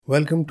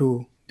Welcome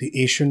to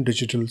the Asian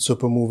Digital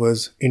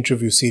Supermovers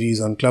interview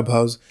series on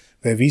Clubhouse,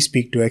 where we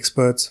speak to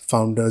experts,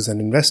 founders, and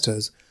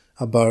investors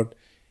about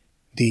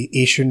the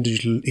Asian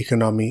digital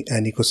economy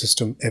and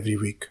ecosystem every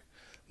week.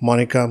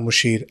 Monica,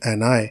 Mushir,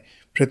 and I,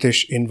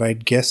 Pritish,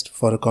 invite guests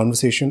for a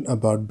conversation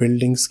about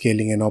building,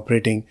 scaling, and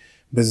operating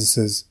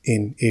businesses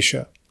in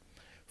Asia.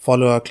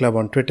 Follow our club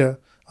on Twitter.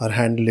 Our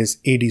handle is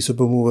AD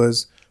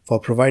Supermovers for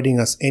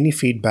providing us any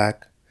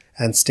feedback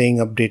and staying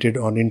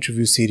updated on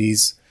interview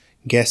series,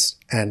 guests,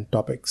 and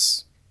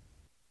topics.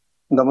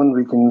 Daman,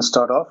 we can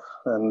start off,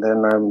 and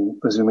then I'm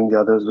assuming the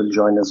others will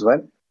join as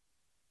well.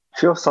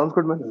 Sure, sounds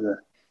good, man. Yeah.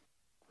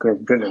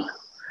 Great, brilliant.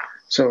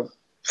 So,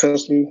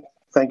 firstly,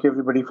 thank you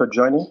everybody for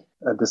joining.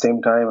 At the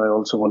same time, I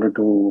also wanted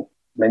to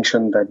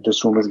mention that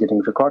this room is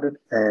getting recorded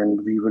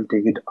and we will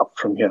take it up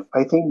from here.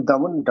 I think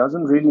Daman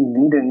doesn't really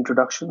need an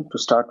introduction to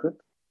start with,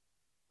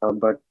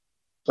 but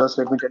first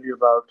let me tell you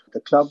about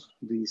the club,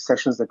 the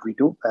sessions that we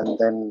do, and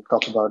then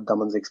talk about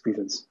Daman's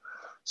experience.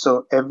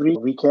 So every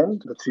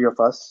weekend, the three of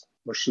us,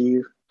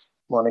 Mushir,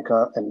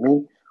 Monica, and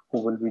me,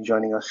 who will be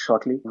joining us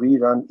shortly, we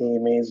run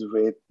AMAs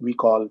we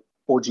call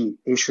OG,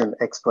 Asian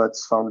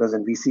experts, founders,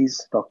 and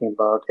VCs, talking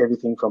about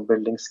everything from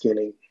building,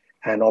 scaling,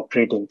 and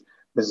operating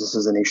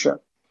businesses in Asia.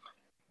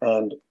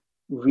 And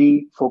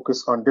we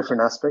focus on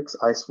different aspects.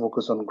 I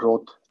focus on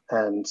growth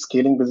and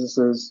scaling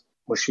businesses.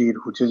 Mushir,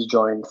 who just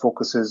joined,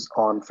 focuses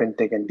on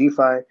fintech and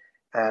DeFi,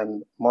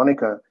 and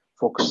Monica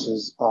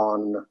focuses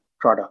on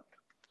product.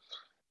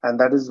 And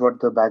that is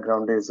what the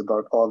background is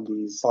about all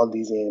these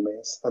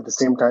AMAs. At the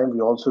same time, we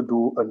also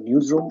do a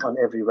newsroom on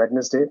every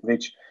Wednesday,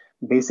 which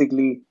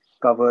basically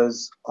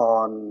covers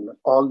on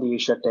all the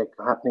Asia Tech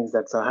happenings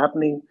that are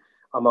happening,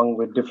 among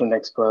with different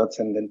experts,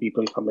 and then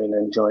people come in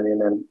and join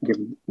in and give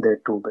their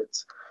 2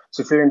 bits.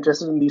 So if you're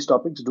interested in these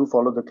topics, do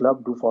follow the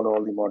club, do follow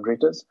all the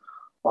moderators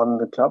on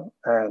the club,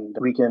 and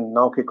we can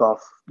now kick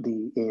off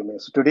the AMA.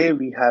 So today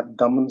we have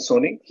Daman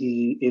Soni.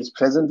 He is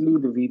presently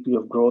the VP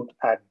of Growth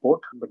at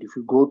Boat, but if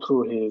you go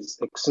through his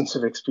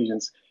extensive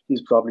experience,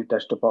 he's probably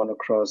touched upon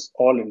across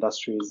all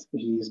industries.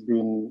 He's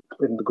been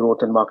in the growth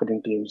and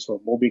marketing teams for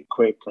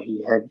MobiKwik.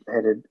 He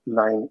headed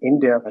Line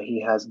India.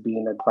 He has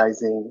been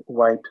advising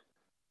White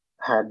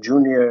Hat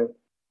Junior,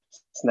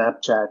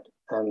 Snapchat,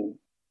 and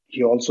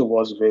he also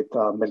was with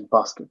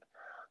Milkbasket.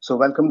 So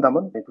welcome,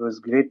 Daman. It was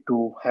great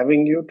to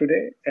having you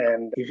today.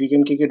 And if you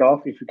can kick it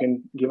off, if you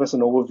can give us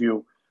an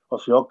overview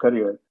of your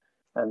career,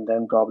 and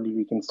then probably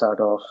we can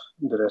start off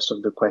the rest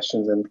of the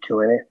questions and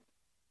Q&A.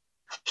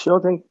 Sure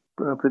thing,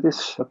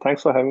 Pritish.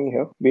 Thanks for having me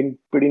here. Been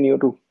pretty new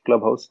to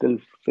Clubhouse, still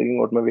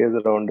figuring out my ways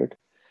around it.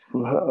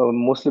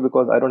 Mostly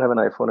because I don't have an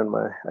iPhone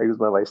and I use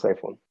my wife's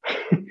iPhone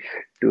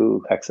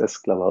to access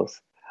Clubhouse.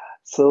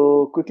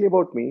 So quickly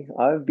about me,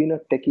 I've been a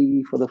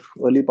techie for the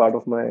early part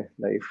of my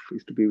life.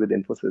 Used to be with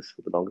Infosys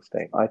for the longest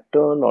time. I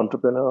turned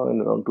entrepreneur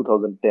in around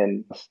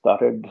 2010.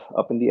 Started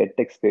up in the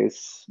edtech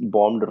space,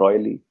 bombed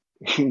royally.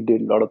 Did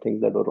a lot of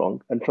things that were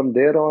wrong. And from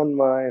there on,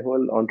 my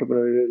whole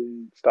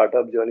entrepreneurial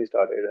startup journey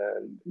started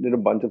and did a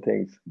bunch of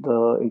things.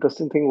 The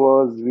interesting thing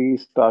was we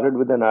started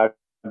with an ad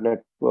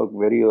network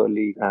very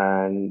early.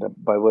 And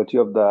by virtue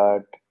of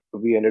that,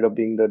 we ended up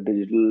being the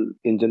digital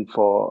engine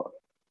for,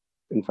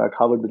 in fact,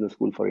 Harvard Business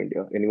School for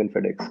India and even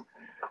FedEx.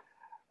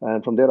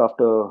 And from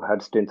thereafter,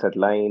 had stints at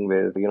Line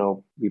where,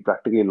 we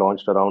practically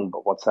launched around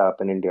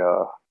WhatsApp in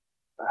India,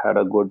 had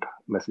a good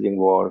messaging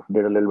war,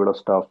 did a little bit of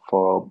stuff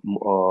for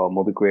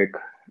MobiKwik,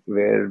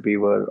 where we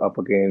were up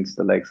against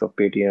the likes of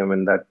Paytm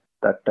and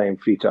that time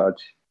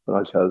Freecharge,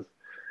 Kunal Shah's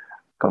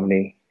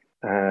company.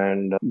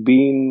 And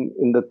being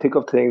in the thick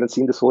of things and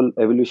seeing this whole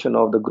evolution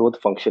of the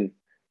growth function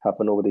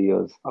happen over the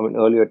years. I mean,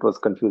 earlier it was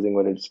confusing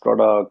whether it's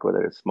product,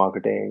 whether it's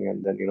marketing,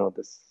 and then,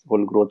 this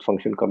whole growth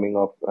function coming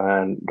up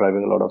and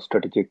driving a lot of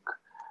strategic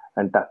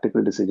and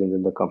tactical decisions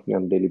in the company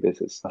on a daily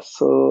basis.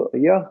 So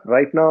yeah,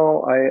 right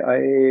now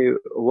I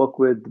work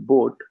with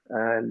Boat,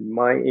 and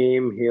my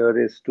aim here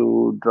is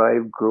to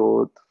drive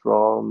growth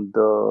from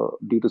the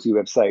D2C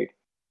website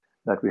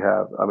that we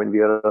have. I mean,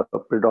 we are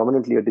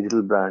predominantly a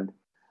digital brand,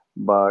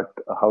 but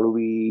how do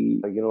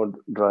we,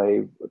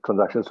 drive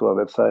transactions to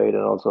our website,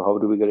 and also how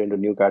do we get into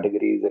new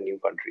categories and new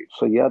countries?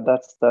 So yeah,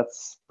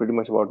 that's pretty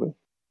much about me.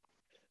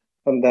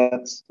 And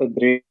that's a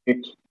great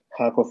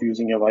hack of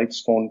using your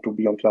wife's phone to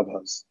be on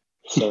Clubhouse.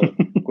 So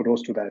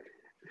kudos to that.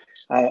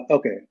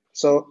 Okay,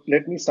 so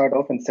let me start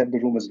off and set the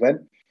room as well.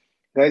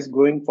 Guys,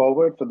 going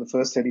forward for the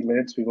first 30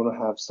 minutes, we're going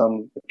to have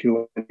some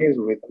Q&As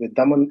with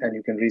Daman, and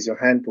you can raise your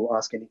hand to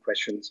ask any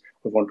questions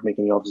or want to make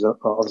any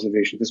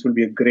observations. This will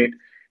be a great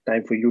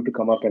time for you to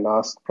come up and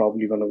ask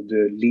probably one of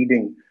the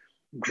leading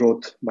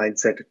growth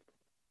mindset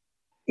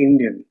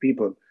Indian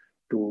people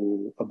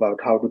about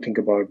how to think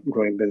about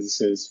growing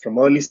businesses from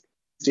early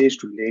stage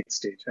to late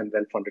stage and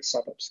well-funded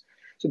startups.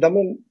 So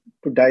Daman,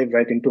 to dive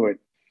right into it,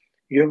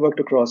 you have worked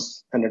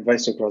across and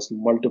advised across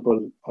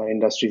multiple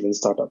industries and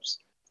startups.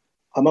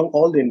 Among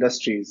all the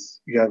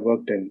industries you have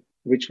worked in,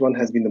 which one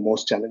has been the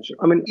most challenging?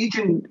 I mean, each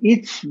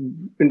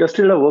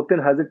industry that I've worked in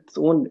has its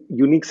own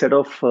unique set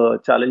of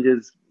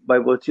challenges by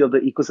virtue of the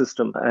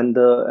ecosystem and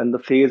the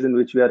phase in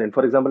which we are in.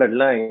 For example, at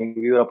Line,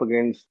 we were up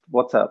against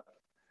WhatsApp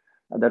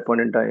at that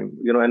point in time,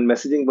 and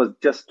messaging was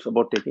just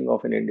about taking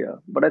off in India.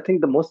 But I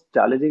think the most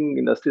challenging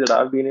industry that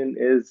I've been in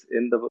is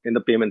in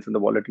the payments, in the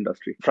wallet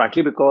industry.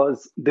 Frankly,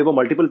 because there were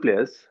multiple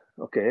players,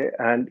 okay,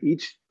 and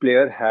each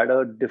player had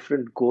a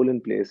different goal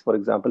in place. For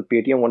example,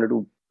 Paytm wanted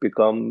to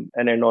become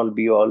an end all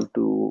be all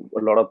to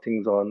a lot of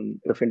things on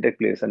the fintech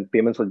place, and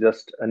payments was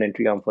just an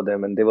entry arm for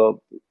them, and they were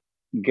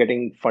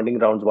getting funding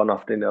rounds one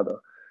after the other.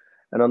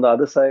 And on the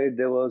other side,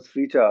 there was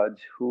Freecharge,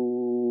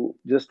 who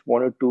just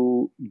wanted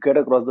to get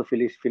across the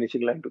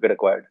finishing line to get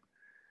acquired.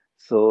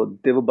 So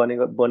they were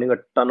burning a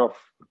ton of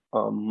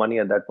money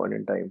at that point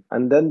in time.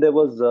 And then there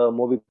was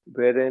Mobi,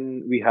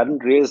 wherein we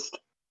hadn't raised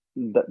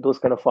those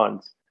kind of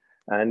funds,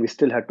 and we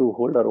still had to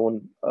hold our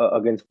own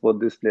against both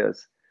these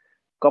players.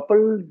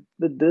 Coupled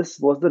with this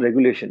was the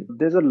regulation.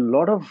 There's a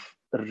lot of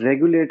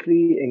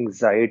regulatory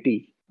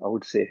anxiety, I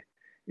would say,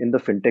 in the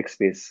fintech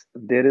space.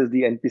 There is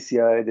the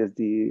NPCI, there's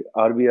the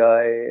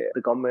RBI,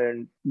 the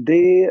government.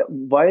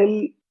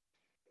 While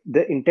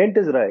the intent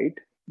is right,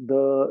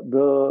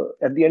 the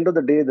at the end of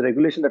the day, the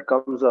regulation that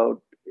comes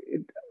out,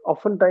 it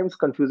oftentimes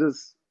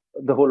confuses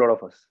the whole lot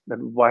of us. That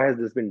why has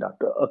this been done?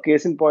 A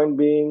case in point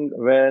being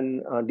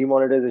when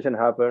demonetization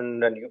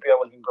happened and UPI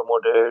was being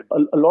promoted,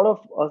 a lot of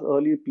us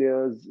early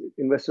players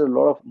invested a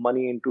lot of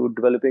money into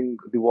developing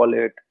the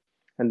wallet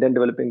and then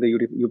developing the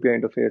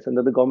UPI interface, and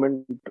then the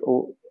government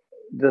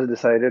just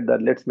decided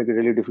that let's make it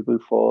really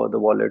difficult for the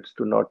wallets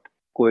to not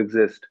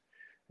coexist.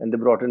 And they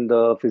brought in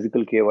the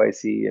physical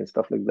KYC and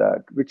stuff like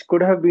that, which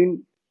could have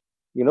been,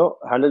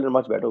 handled in a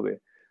much better way.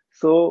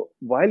 So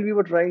while we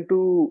were trying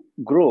to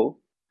grow,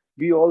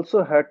 we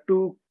also had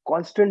to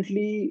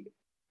constantly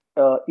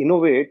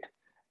innovate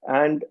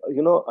and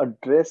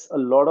address a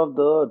lot of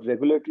the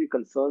regulatory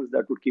concerns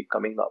that would keep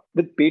coming up.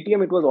 With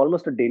Paytm, it was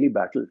almost a daily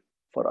battle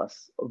for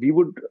us. We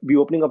would be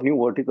opening up new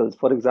verticals.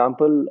 For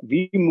example,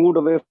 we moved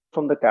away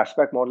from the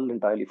cashback model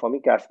entirely. For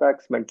me,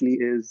 cashbacks mentally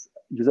is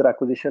user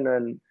acquisition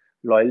and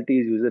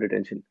loyalty is user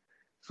retention.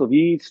 So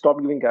we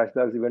stopped giving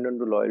cashbacks, we went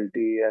into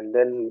loyalty, and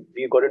then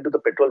we got into the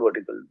petrol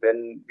vertical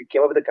when we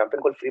came up with a campaign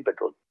called Free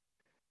Petrol,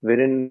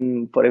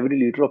 wherein for every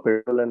liter of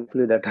petrol, and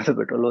actually that time the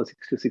petrol was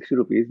 60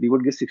 rupees, we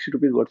would give 60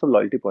 rupees worth of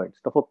loyalty points.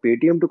 So for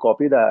Paytm to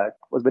copy that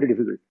was very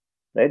difficult.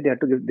 Right?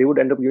 They would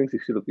end up giving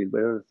 60 rupees,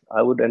 whereas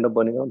I would end up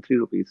burning around 3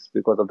 rupees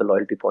because of the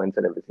loyalty points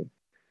and everything.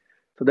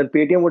 So then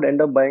Paytm would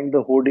end up buying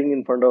the hoarding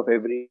in front of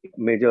every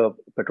major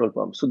petrol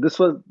pump. So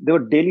there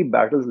were daily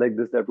battles like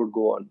this that would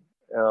go on,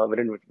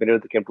 whether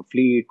it came to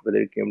fleet, whether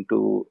it came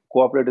to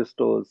cooperative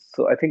stores.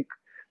 So I think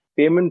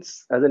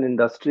payments as an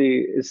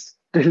industry is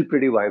still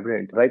pretty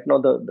vibrant. Right now,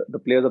 the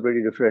players are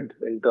pretty different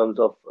in terms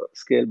of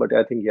scale, but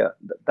I think,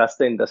 that's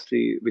the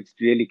industry which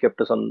really kept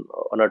us on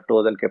our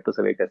toes and kept us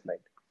awake at night.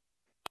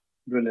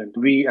 Brilliant.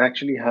 We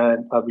actually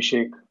had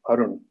Abhishek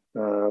Arun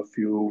a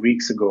few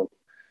weeks ago,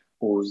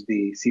 who's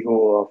the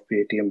CEO of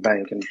Paytm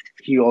Bank, and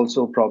he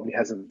also probably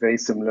has a very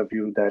similar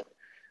view that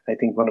I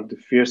think one of the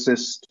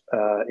fiercest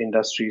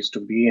industries to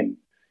be in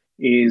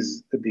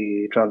is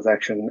the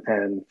transaction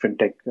and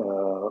fintech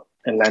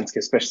and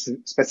landscape,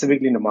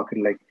 specifically in a market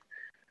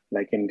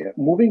like India.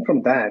 Moving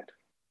from that,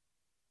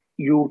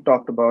 you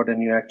talked about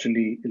and you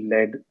actually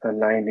led a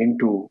line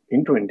into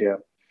India.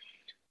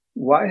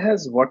 Why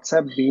has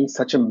WhatsApp been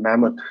such a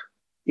mammoth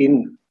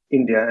in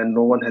India and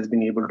no one has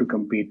been able to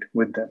compete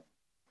with them?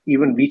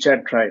 Even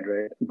WeChat tried,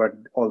 right? But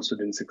also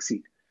didn't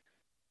succeed.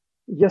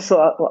 Yes,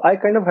 so I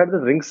kind of had the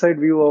ringside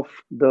view of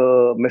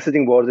the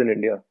messaging wars in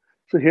India.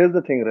 So here's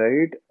the thing,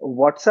 right?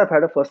 WhatsApp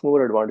had a first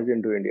mover advantage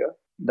into India.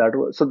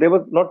 There's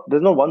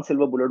no one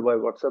silver bullet why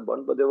WhatsApp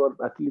won, but there were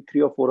actually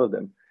 3 or 4 of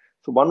them.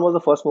 So one was the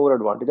first mover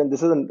advantage, and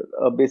this is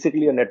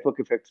basically a network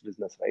effects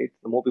business, right?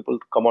 The more people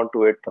come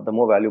onto it, the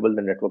more valuable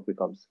the network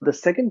becomes. The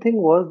second thing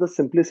was the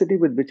simplicity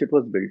with which it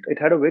was built. It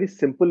had a very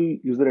simple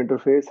user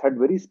interface, had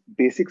very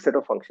basic set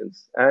of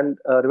functions. And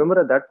remember,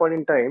 at that point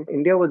in time,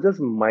 India was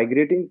just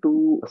migrating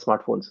to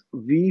smartphones.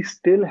 We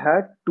still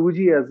had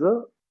 2G as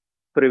a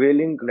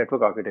prevailing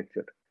network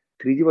architecture.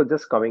 3G was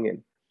just coming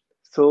in.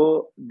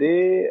 So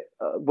they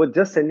were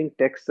just sending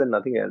texts and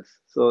nothing else.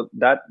 So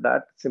that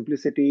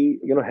simplicity,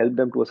 helped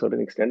them to a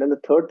certain extent. And the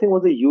third thing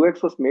was the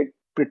UX was made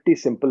pretty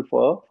simple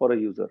for a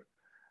user.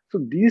 So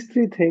these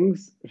 3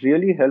 things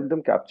really helped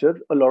them capture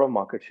a lot of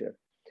market share,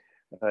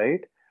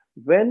 right?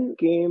 When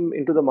came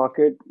into the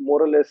market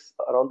more or less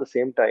around the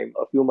same time,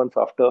 a few months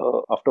after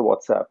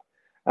WhatsApp.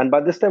 And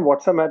by this time,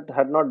 WhatsApp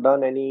had not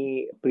done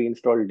any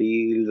pre-installed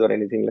deals or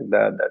anything like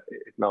that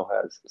it now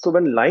has. So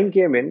when Line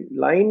came in.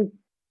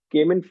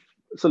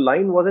 So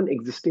Line was an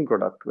existing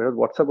product, whereas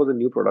WhatsApp was a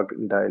new product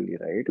entirely,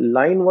 right?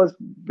 Line was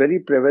very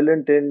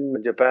prevalent in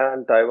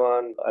Japan,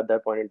 Taiwan at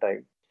that point in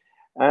time.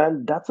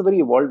 And that's a very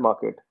evolved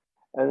market.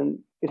 And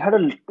it had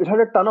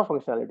a ton of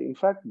functionality. In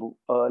fact,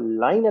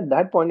 Line at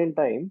that point in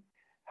time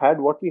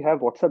had what we have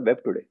WhatsApp Web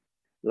today.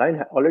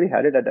 Line already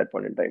had it at that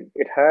point in time.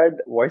 It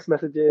had voice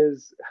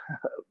messages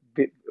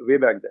way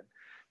back then.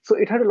 So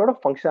it had a lot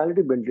of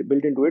functionality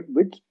built into it,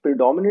 which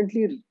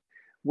predominantly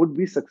would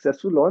be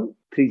successful on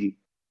 3G.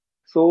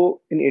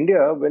 So in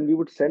India, when we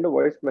would send a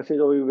voice message,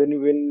 or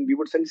when we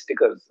would send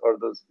stickers or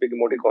those big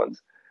emoticons,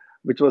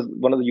 which was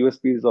one of the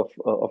USPs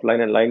of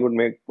Line, and Line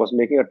was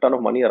making a ton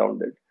of money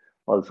around it.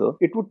 Also,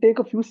 it would take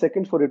a few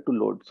seconds for it to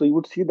load. So you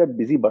would see that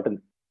busy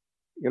button,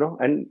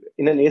 and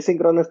in an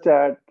asynchronous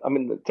chat, I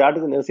mean, the chat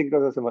is an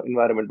asynchronous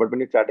environment, but when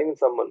you're chatting with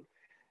someone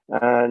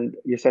and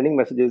you're sending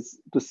messages,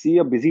 to see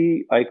a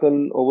busy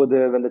icon over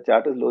there when the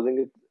chat is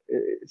loading,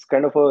 it's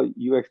kind of a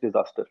UX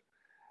disaster.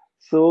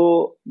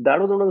 So that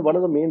was one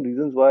of the main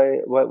reasons why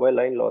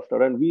Line lost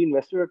out, and we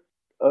invested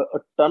a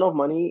ton of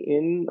money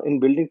in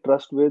building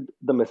trust with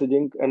the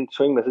messaging and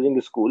showing messaging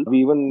is cool. We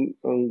even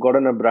got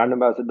on a brand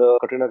ambassador,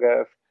 Katrina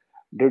Kaif,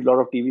 did a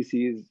lot of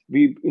TVCs.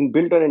 We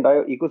built an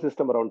entire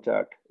ecosystem around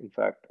chat. In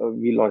fact,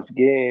 we launched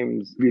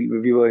games.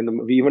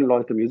 We even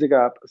launched a music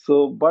app.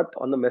 So, but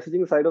on the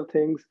messaging side of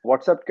things,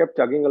 WhatsApp kept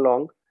chugging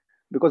along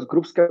because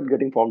groups kept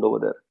getting formed over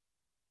there.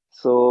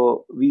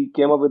 So we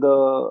came up with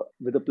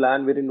a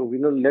plan wherein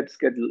let's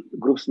get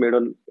groups made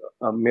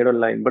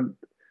online. But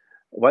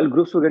while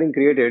groups were getting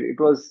created, it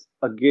was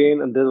again,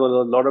 and there was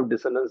a lot of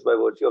dissonance by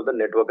virtue of the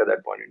network at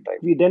that point in time.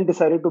 We then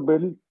decided to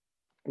build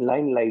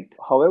Line Lite.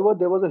 However,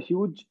 there was a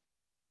huge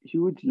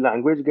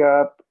language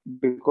gap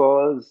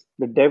because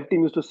the dev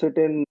team used to sit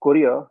in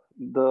Korea,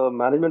 the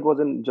management was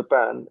in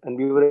Japan, and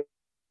we were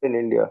in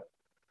India.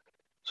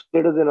 So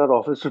it was in our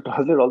office to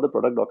translate all the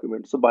product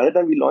documents. So by the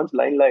time we launched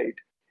Line Lite,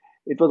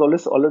 it was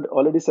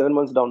already 7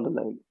 months down the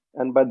line.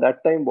 And by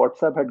that time,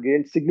 WhatsApp had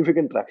gained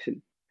significant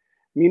traction.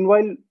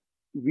 Meanwhile,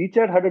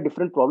 WeChat had a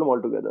different problem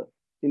altogether.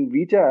 In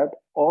WeChat,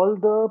 all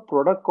the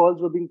product calls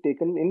were being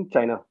taken in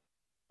China.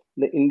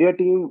 The India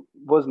team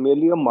was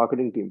merely a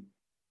marketing team.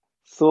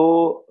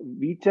 So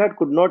WeChat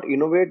could not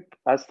innovate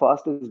as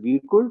fast as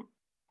we could.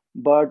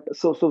 But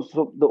so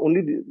the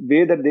only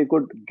way that they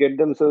could get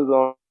themselves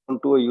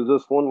onto a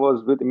user's phone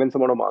was with immense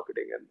amount of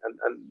marketing.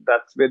 And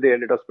that's where they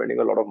ended up spending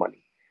a lot of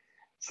money.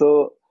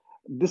 So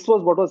this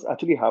was what was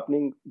actually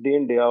happening day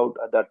in, day out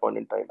at that point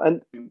in time.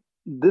 And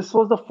this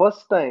was the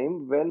first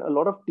time when a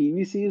lot of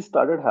TVCs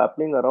started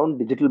happening around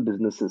digital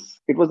businesses.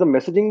 It was the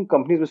messaging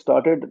companies which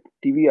started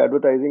TV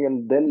advertising,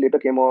 and then later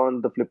came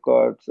on the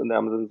Flipkarts and the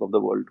Amazons of the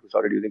world who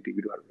started using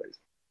TV to advertise.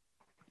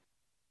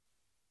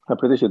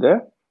 Pritesh, you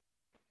there?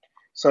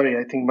 Sorry,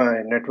 I think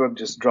my network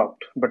just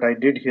dropped, but I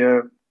did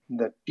hear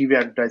that TV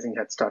advertising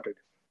had started.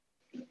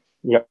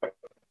 Yeah.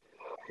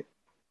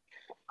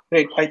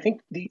 Right. I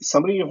think the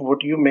summary of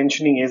what you're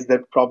mentioning is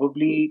that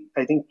probably,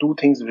 I think two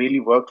things really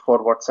worked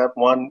for WhatsApp.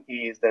 One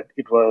is that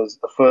it was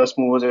a first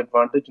mover's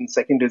advantage, and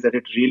second is that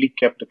it really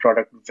kept the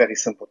product very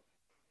simple.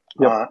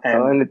 Yep.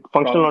 And it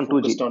functional on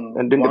 2G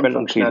and didn't depend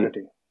on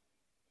 3G.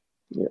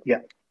 Yeah.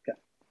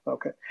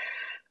 Okay.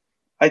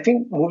 I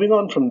think moving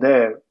on from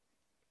there,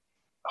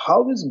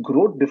 how is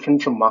growth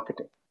different from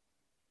marketing?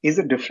 Is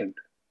it different?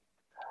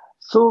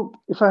 So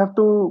if I have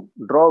to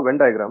draw a Venn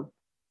diagram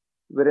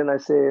wherein I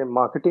say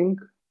marketing,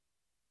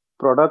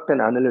 product, and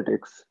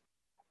analytics,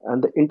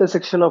 and the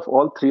intersection of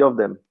all three of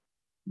them,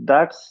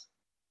 that's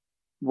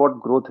what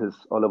growth is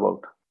all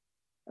about.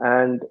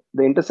 And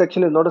the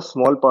intersection is not a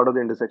small part of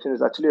the intersection,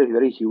 it's actually a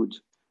very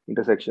huge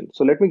intersection.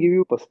 So let me give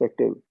you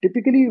perspective.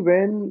 Typically,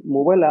 when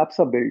mobile apps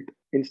are built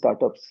in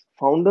startups,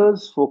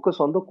 founders focus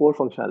on the core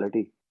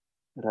functionality,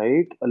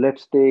 right?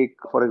 Let's take,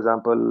 for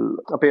example,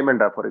 a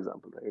payment app, for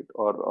example, right?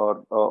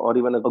 Or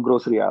even a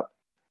grocery app,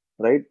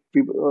 right?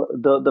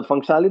 The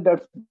functionality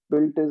that's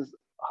built is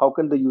how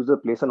can the user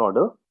place an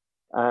order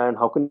and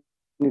how can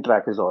he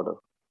track his order,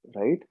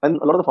 right? And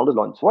a lot of the founders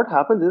launch. What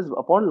happens is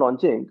upon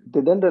launching, they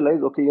then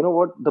realize, okay, you know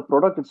what? The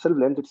product itself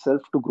lends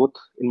itself to growth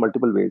in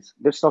multiple ways.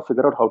 Let's now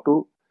figure out how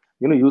to,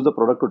 use the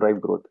product to drive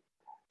growth.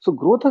 So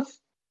growth has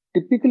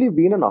typically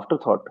been an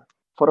afterthought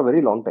for a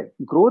very long time.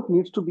 Growth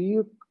needs to be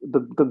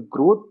the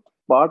growth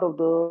part of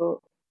the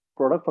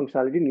product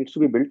functionality needs to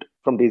be built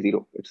from day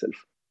zero itself.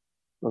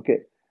 Okay.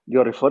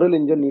 Your referral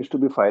engine needs to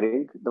be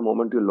firing the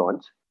moment you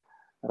launch,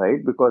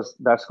 right? Because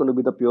that's going to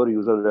be the pure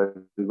user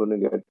that you're going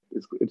to get.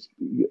 It's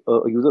a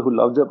user who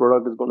loves your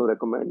product is going to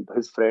recommend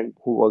his friend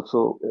who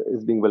also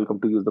is being welcome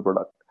to use the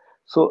product.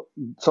 So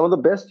some of the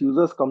best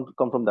users come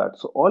from that.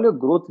 So all your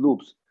growth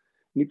loops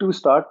need to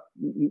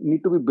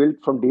be built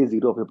from day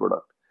zero of your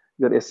product.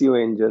 Your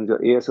SEO engines, your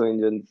ASO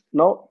engines.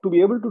 Now, to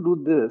be able to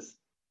do this,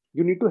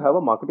 you need to have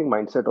a marketing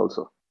mindset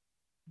also,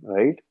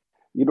 right?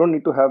 You don't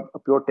need to have a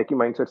pure techie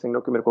mindset saying,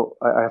 okay,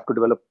 I have to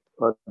develop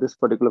this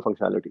particular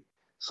functionality.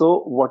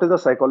 So what is the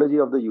psychology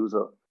of the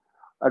user?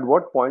 At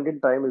what point in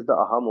time is the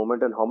aha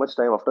moment, and how much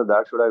time after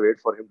that should I wait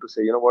for him to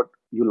say, you know what,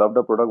 you love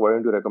the product, why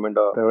don't you recommend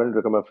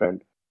a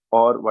friend?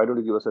 Or why don't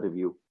you give us a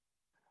review,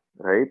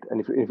 right?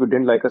 And if you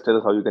didn't like us, tell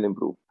us how you can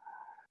improve.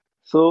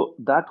 So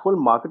that whole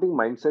marketing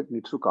mindset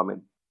needs to come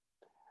in.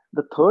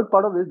 The third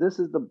part of this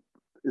is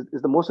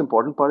the most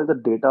important part, is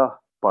the data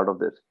part of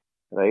this,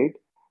 right?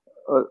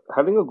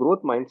 Having a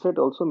growth mindset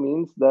also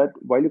means that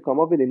while you come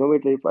up with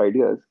innovative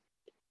ideas,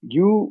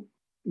 you're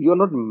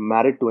not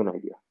married to an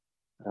idea,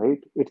 right?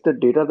 It's the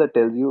data that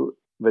tells you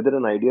whether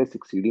an idea is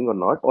succeeding or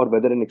not, or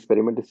whether an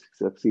experiment is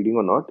succeeding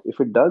or not. If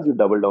it does, you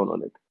double down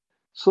on it.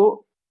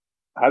 So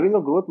having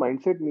a growth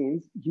mindset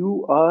means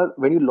you are,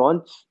 when you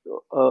launch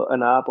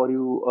an app, or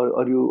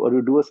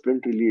you do a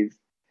sprint release,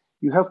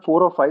 you have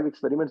 4 or 5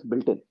 experiments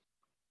built in,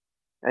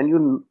 and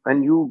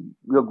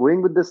you're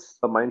going with this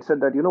mindset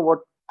that, you know what,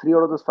 3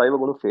 out of those 5 are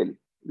going to fail,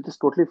 which is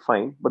totally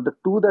fine, but the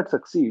 2 that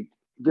succeed,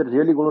 we're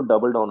really going to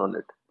double down on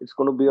it. It's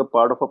going to be a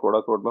part of a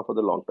product roadmap for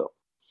the long term.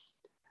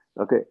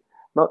 Okay.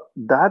 Now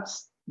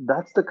that's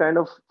the kind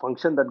of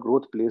function that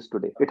growth plays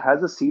today. It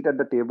has a seat at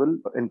the table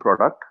in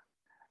product,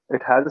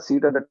 it has a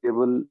seat at the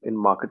table in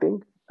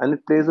marketing, and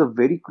it plays a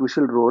very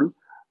crucial role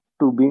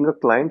to being a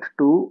client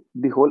to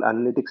the whole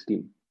analytics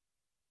team.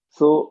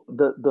 So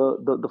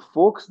the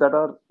folks that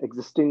are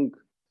existing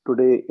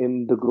today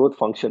in the growth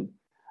function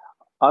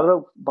are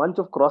a bunch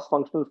of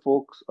cross-functional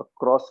folks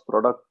across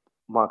product,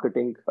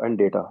 marketing, and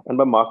data. And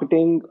by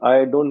marketing,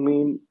 I don't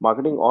mean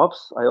marketing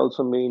ops. I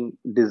also mean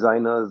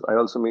designers. I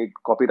also mean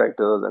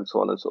copywriters, and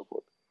so on and so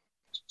forth.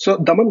 So,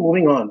 Daman,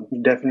 moving on,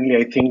 definitely,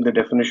 I think the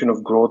definition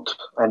of growth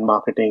and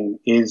marketing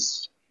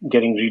is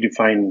getting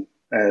redefined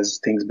as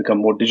things become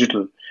more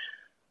digital.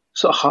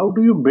 So, how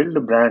do you build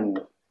a brand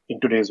in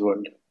today's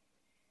world?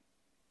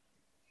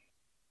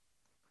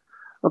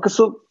 Okay,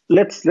 so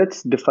let's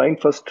define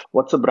first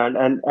what's a brand,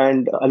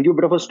 and I'll give a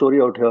bit of a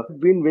story out here.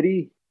 I've been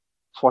very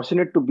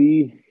fortunate to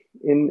be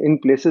in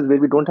places where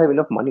we don't have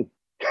enough money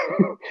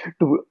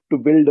to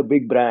build a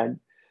big brand.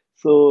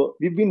 So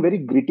we've been very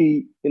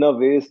gritty in our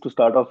ways to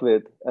start off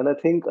with, and I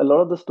think a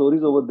lot of the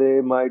stories over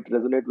there might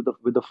resonate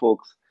with the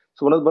folks.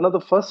 So one of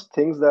the first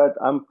things that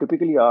I'm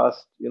typically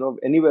asked,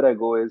 anywhere I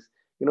go is,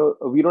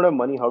 we don't have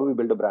money. How do we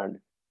build a brand,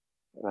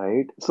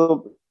 right?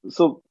 So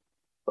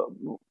uh,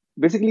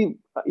 basically,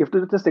 you have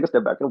to just take a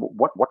step back.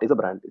 What is a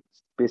brand?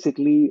 It's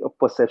basically a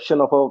perception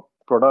of a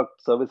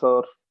product, service,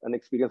 or an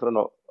experience,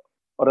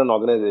 or an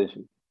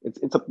organization.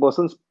 It's a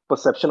person's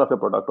perception of a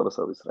product or a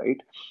service, right?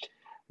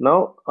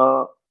 Now,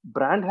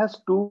 brand has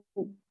two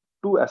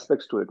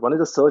aspects to it. One is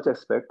a search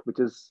aspect, which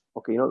is,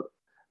 okay,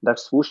 that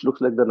swoosh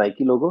looks like the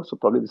Nike logo, so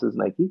probably this is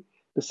Nike.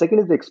 The second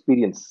is the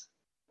experience.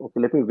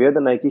 Okay, let me wear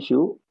the Nike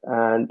shoe,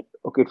 and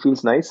okay, it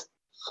feels nice.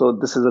 So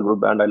this is a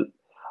good brand.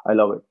 I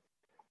love it.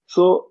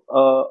 So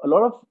a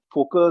lot of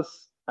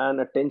focus and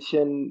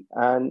attention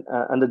and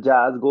the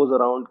jazz goes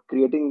around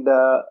creating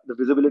the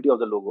visibility of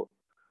the logo.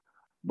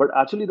 But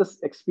actually, the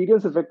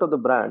experience effect of the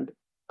brand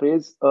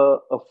plays a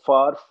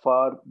far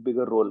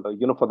bigger role,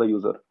 for the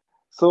user.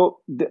 So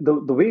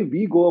the way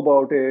we go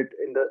about it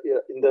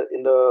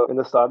in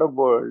the startup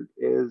world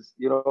is,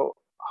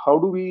 how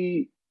do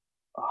we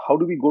how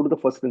do we go to the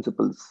first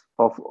principles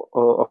of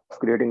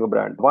creating a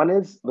brand? One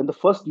is, when the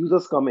first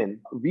users come in,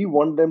 we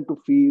want them to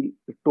feel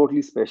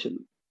totally special.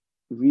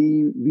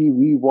 We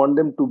want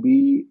them to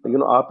be,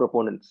 our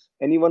proponents.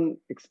 Anyone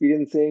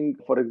experiencing,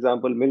 for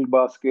example, Milk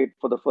Basket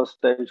for the first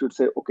time should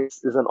say, okay,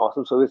 this is an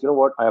awesome service. You know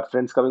what? I have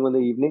friends coming in the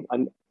evening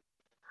and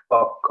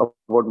talk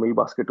about Milk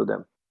Basket to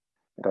them,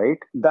 right?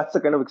 That's the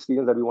kind of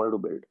experience that we wanted to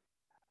build,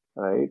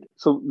 right?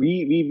 So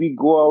we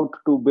go out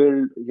to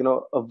build,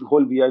 a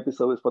whole VIP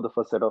service for the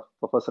first set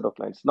of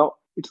clients. Now,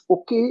 it's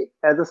okay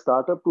as a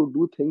startup to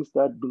do things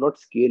that do not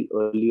scale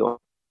early on,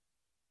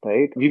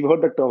 right? We've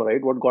heard the term,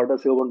 right? What got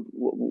us here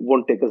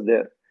won't take us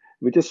there,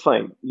 which is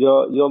fine.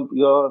 Your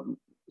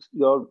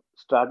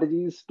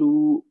strategies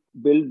to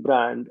build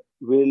brand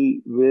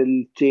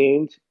will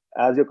change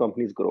as your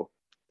companies grow,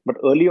 but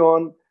early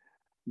on,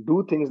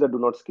 do things that do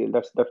not scale.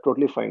 That's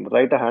totally fine.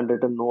 Write a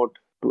handwritten note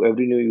to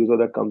every new user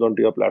that comes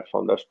onto your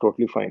platform. That's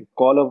totally fine.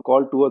 Call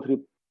 2 or 3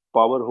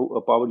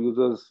 power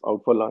users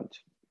out for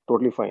lunch.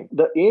 Totally fine.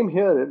 The aim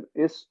here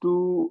is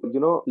to,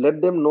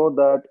 let them know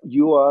that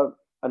you are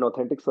an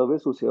authentic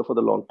service who's here for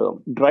the long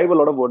term. Drive a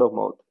lot of word of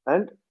mouth.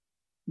 And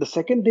the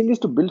second thing is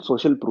to build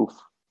social proof,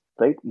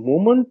 right?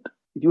 Moment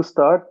you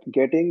start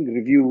getting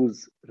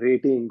reviews,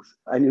 ratings,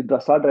 and you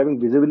start driving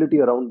visibility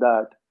around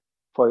that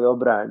for your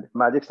brand,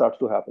 magic starts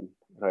to happen,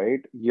 right?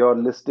 Your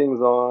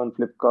listings on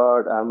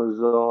Flipkart,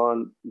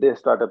 Amazon, they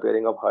start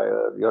appearing up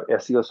higher. Your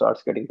SEO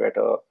starts getting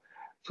better.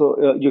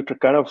 So you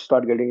kind of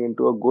start getting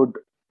into a good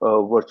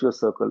virtuous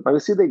circle. Now, you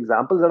see, the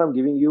examples that I'm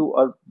giving you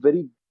are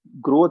very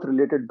growth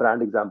related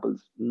brand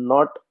examples,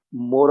 not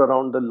more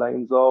around the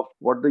lines of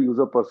what the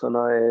user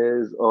persona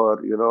is, or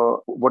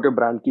what your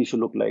brand key should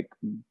look like.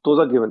 Those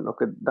are given.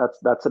 Okay,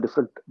 that's a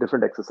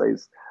different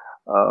exercise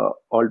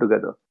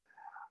altogether.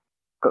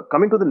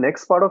 Coming to the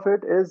next part of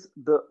it is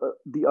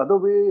the other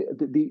way,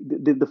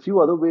 the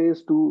few other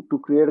ways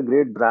to create a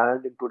great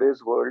brand in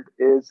today's world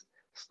is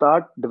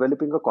start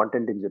developing a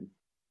content engine.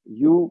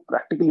 You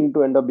practically need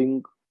to end up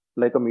being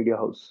like a media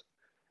house,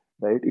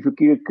 right? If you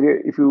create,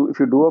 if you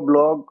do a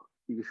blog,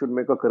 you should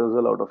make a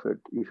carousel out of it.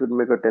 You should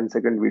make a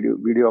 10-second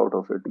video out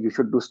of it. You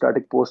should do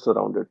static posts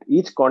around it.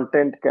 Each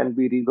content can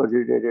be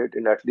regurgitated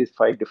in at least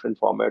 5 different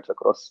formats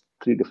across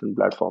 3 different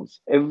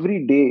platforms.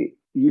 Every day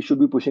you should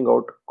be pushing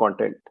out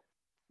content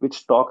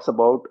which talks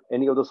about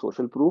any of the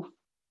social proof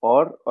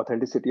or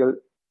authenticity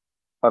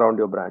around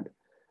your brand.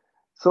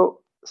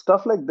 So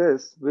stuff like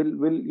this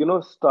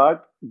will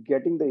start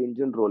getting the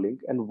engine rolling,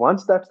 and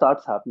once that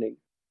starts happening,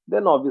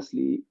 then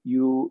obviously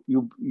you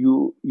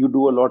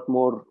do a lot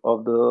more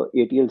of the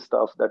ATL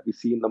stuff that we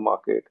see in the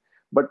market.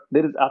 But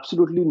there is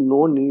absolutely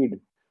no need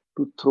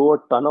to throw a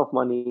ton of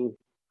money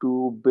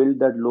to build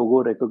that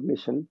logo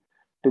recognition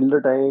till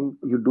the time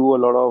you do a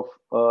lot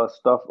of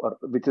stuff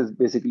which is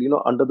basically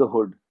under the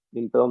hood,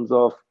 in terms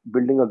of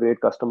building a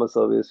great customer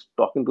service,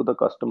 talking to the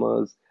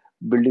customers,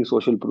 building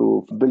social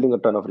proof, building a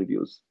ton of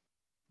reviews.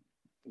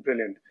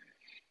 Brilliant.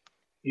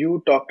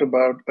 You talked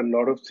about a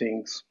lot of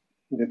things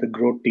that the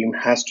growth team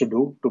has to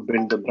do to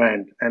build the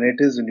brand, and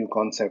it is a new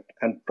concept.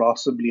 And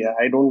possibly,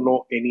 I don't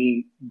know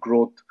any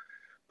growth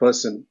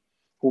person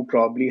who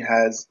probably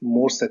has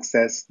more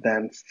success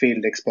than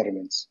failed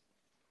experiments,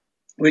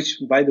 which,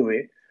 by the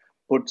way,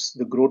 puts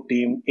the growth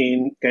team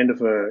in kind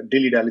of a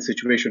dilly dally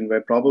situation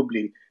where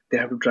probably they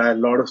have to try a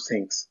lot of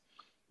things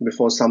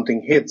before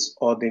something hits,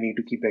 or they need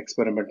to keep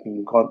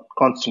experimenting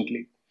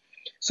constantly.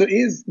 So,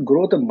 is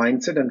growth a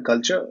mindset and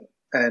culture?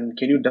 And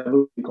can you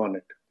double click on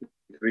it?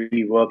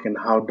 Really work, and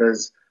how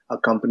does a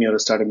company or a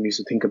startup needs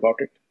to think about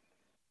it?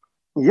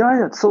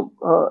 Yeah. So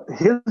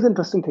here's the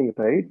interesting thing,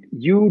 right?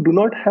 You do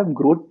not have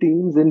growth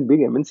teams in big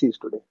MNCs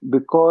today,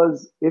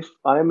 because if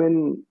I'm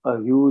in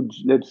a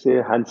huge, let's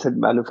say, handset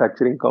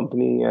manufacturing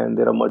company and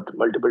there are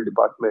multiple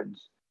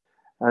departments,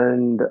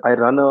 and I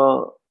run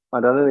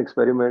an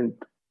experiment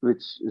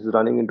which is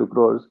running into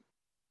crores,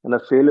 and I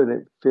fail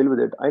with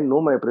it, I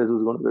know my appraisal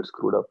is going to get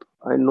screwed up.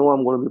 I know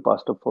I'm going to be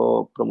passed up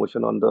for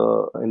promotion in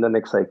the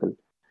next cycle.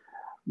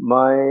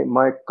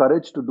 My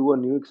courage to do a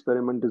new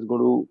experiment is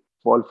going to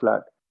fall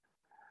flat.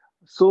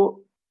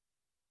 So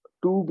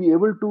to be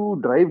able to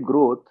drive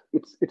growth,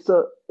 it's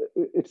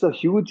a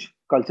huge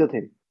culture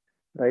thing,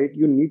 right?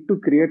 You need to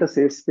create a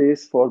safe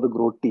space for the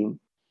growth team,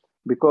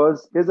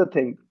 because here's the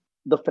thing: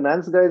 the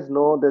finance guys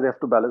know that they have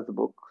to balance the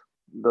book.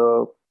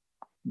 The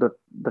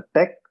the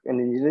tech and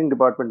engineering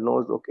department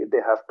knows, okay, they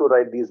have to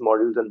write these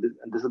modules, and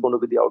this is going to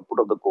be the output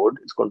of the code.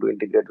 It's going to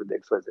integrate with the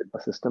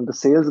XYZ system. The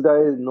sales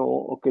guys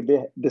know, okay,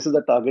 this is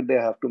the target they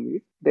have to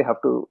meet. They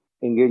have to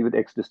engage with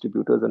X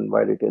distributors and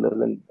Y retailers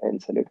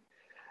and sell it.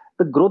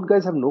 The growth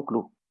guys have no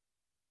clue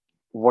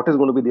what is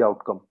going to be the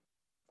outcome,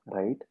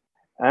 right?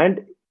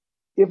 And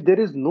if there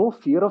is no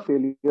fear of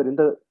failure in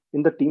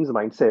the team's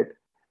mindset,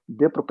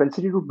 their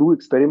propensity to do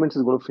experiments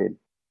is going to fail.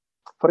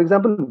 For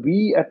example,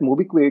 we at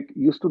MobiQuick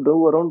used to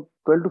do around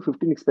 12 to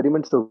 15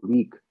 experiments a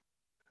week,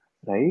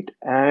 right?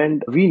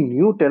 And we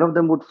knew 10 of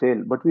them would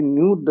fail, but we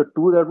knew the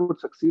two that would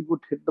succeed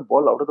would hit the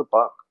ball out of the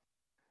park.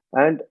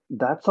 And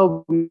that's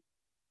how we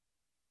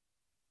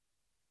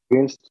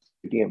against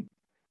ATM.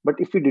 But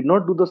if we did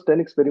not do those 10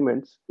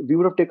 experiments, we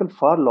would have taken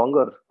far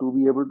longer to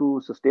be able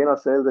to sustain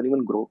ourselves and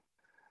even grow.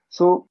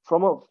 So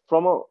from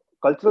a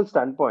cultural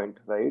standpoint,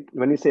 right,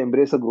 when you say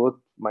embrace a growth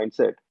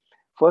mindset,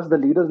 first the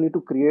leaders need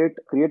to create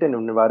an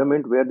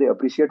environment where they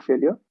appreciate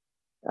failure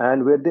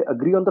and where they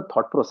agree on the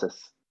thought process.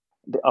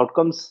 The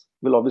outcomes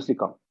will obviously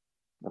come,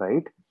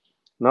 right?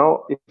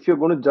 Now, if you're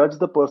going to judge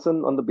the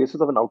person on the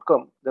basis of an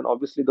outcome, then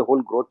obviously the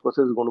whole growth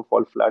process is going to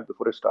fall flat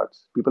before it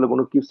starts. People are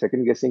going to keep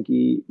second guessing,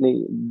 ki,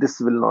 "Nahi,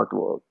 this will not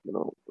work.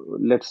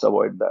 Let's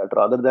avoid that."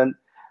 Rather than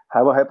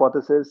have a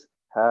hypothesis,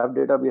 have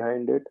data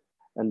behind it,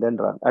 and then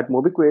run. At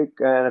MobiQuick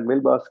and at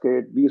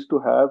MailBasket, we used to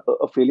have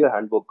a failure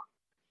handbook,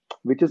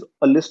 which is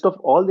a list of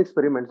all the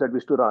experiments that we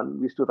used to run.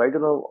 We used to write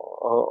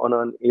on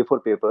an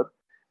A4 paper,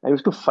 and we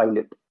used to file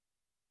it,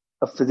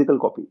 a physical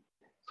copy,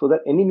 so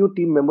that any new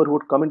team member who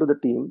would come into the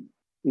team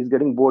is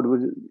getting bored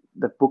with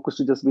that book used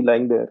to just be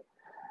lying there,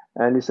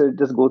 and he said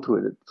just go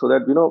through it, so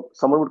that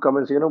someone would come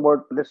and say, what,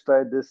 let's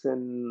try this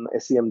in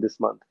SEM this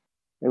month.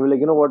 And we're like,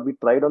 what, we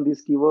tried on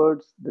these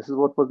keywords, this is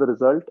what was the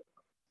result,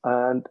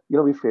 and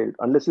we failed.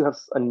 Unless you have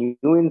a new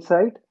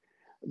insight,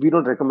 we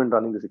don't recommend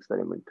running this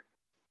experiment,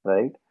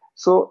 right?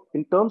 So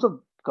in terms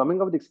of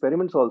coming up with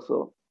experiments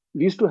also,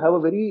 we used to have a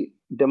very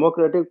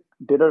democratic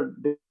data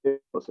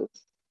process,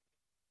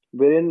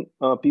 wherein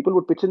people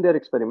would pitch in their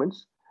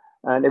experiments,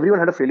 and everyone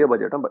had a failure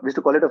budget. We used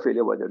to call it a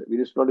failure budget. We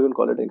used to not even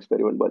call it an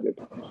experiment budget.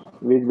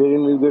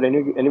 Wherein we would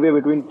anywhere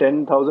between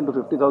 10,000 to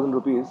 50,000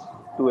 rupees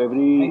to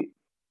every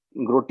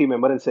growth team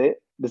member and say,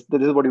 this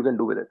is what you can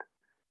do with it.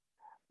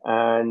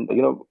 And,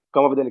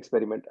 come up with an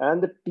experiment.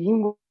 And the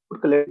team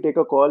would take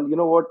a call,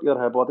 what, your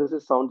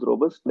hypothesis sounds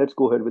robust. Let's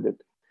go ahead with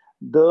it.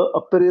 The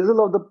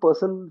appraisal of the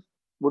person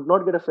would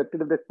not get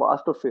affected if they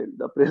passed or failed.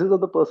 The appraisal of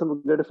the person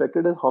would get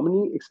affected as how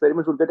many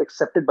experiments would get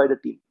accepted by the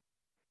team.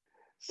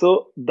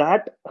 So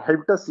that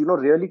helped us,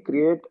 really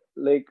create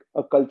like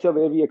a culture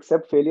where we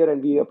accept failure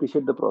and we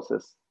appreciate the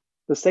process.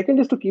 The second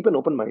is to keep an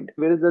open mind,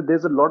 where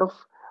there's a lot of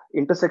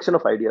intersection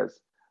of ideas.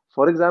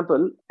 For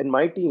example, in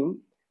my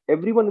team,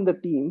 everyone in the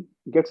team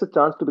gets a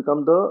chance to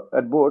become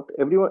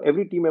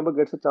every team member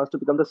gets a chance to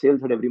become the sales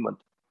head every month.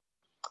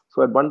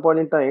 So at one point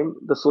in time,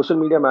 the social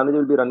media manager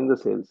will be running the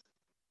sales,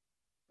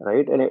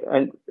 right?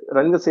 And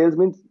running the sales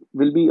means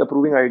will be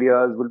approving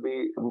ideas, would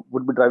be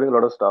driving a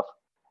lot of stuff.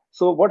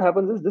 So what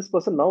happens is this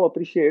person now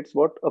appreciates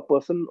what a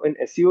person in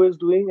SEO is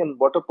doing and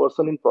what a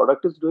person in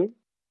product is doing,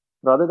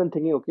 rather than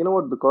thinking, okay, you know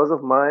what, because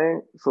of my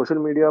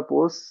social media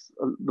posts,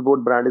 the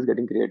boat brand is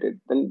getting created.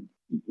 Then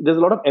there's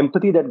a lot of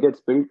empathy that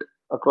gets built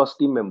across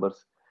team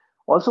members.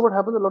 Also, what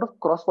happens, a lot of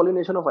cross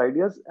pollination of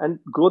ideas and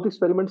growth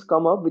experiments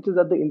come up, which is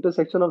at the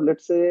intersection of,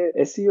 let's say,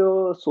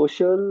 SEO,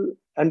 social,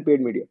 and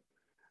paid media.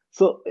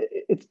 So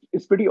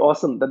it's pretty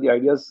awesome that the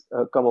ideas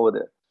come over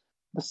there.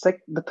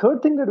 The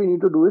third thing that we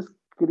need to do is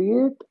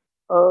create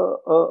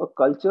a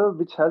culture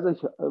which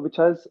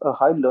has a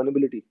high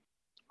learnability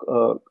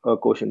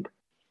quotient.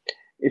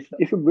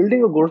 If you're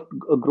building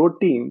a growth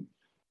team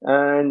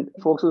and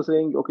folks are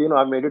saying, okay,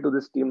 I've made it to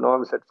this team, now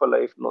I'm set for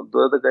life. No, the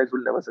other guys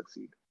will never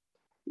succeed.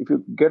 If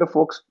you get a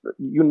folks,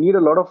 you need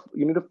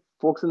a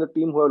folks in the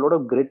team who have a lot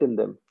of grit in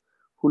them,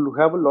 who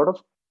have a lot of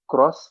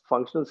cross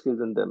functional skills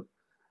in them.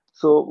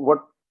 So what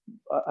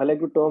I like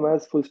to term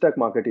as full stack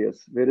marketeers,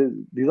 whereas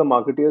these are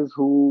marketeers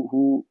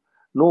who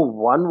know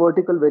one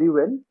vertical very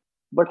well,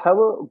 but have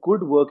a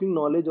good working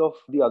knowledge of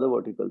the other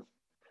verticals.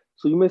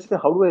 So you may say,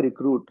 how do I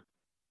recruit?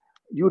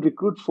 You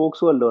recruit folks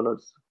who are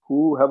learners,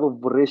 who have a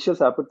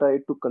voracious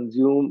appetite to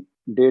consume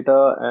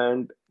data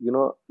and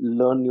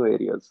learn new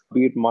areas,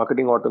 be it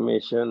marketing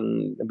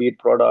automation, be it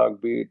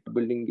product, be it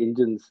building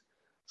engines.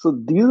 So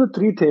these are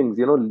three things: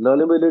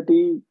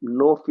 learnability,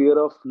 no fear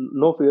of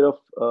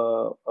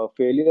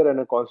failure, and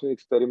a constant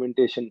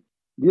experimentation.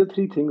 These are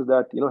three things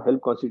that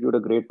help constitute a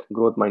great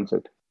growth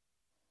mindset.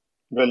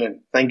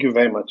 Brilliant. Thank you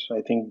very much.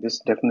 I think this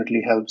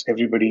definitely helps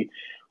everybody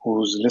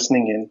who's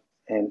listening in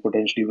and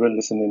potentially will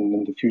listen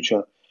in the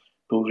future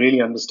to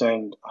really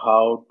understand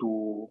how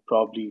to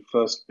probably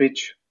first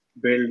pitch,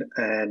 build,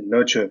 and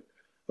nurture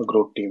a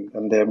growth team.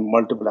 And there are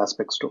multiple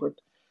aspects to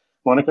it.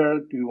 Monica,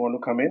 do you want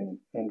to come in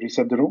and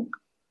reset the room?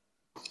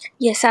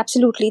 Yes,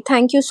 absolutely.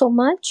 Thank you so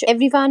much.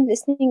 Everyone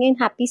listening in,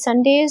 happy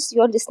Sundays.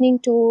 You're listening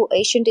to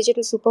Asian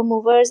Digital Super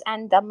Movers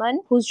and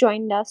Daman, who's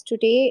joined us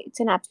today. It's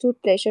an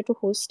absolute pleasure to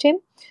host him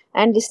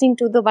and listening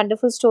to the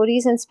wonderful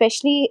stories, and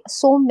especially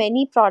so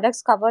many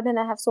products covered. And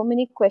I have so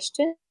many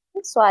questions.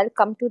 So I'll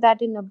come to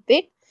that in a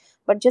bit.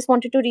 But just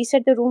wanted to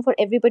reset the room for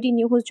everybody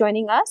new who's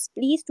joining us.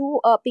 Please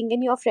do ping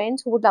in your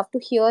friends who would love to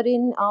hear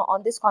in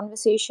on this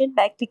conversation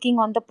by clicking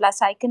on the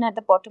plus icon at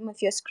the bottom of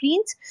your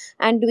screens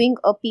and doing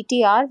a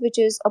PTR, which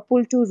is a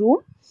pull to room.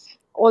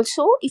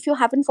 Also, if you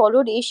haven't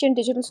followed Asian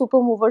Digital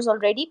Super Movers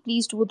already,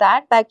 please do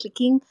that by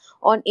clicking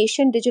on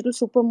Asian Digital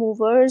Super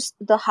Movers,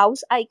 the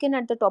house icon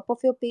at the top of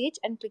your page,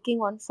 and clicking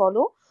on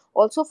follow.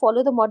 Also,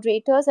 follow the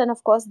moderators and,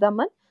 of course,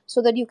 Daman,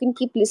 so that you can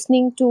keep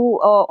listening to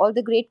all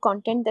the great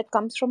content that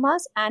comes from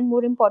us, and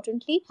more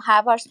importantly,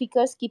 have our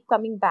speakers keep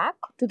coming back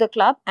to the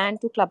club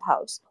and to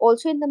Clubhouse.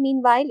 Also, in the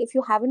meanwhile, if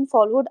you haven't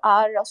followed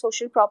our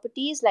social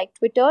properties like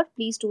Twitter,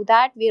 please do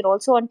that. We are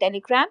also on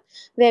Telegram,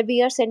 where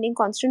we are sending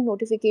constant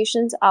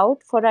notifications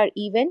out for our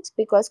events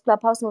because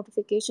Clubhouse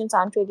notifications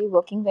aren't really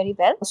working very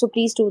well. So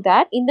please do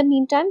that. In the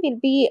meantime,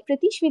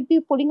 Pritish will be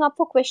pulling up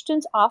for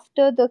questions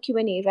after the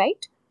Q&A,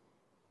 right?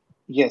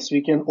 Yes,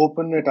 we can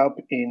open it up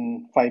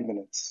in 5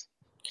 minutes.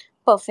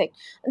 Perfect.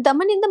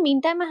 Daman, in the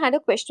meantime, I had a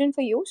question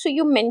for you. So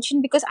you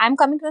mentioned, because I'm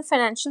coming from the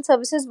financial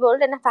services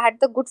world and I've had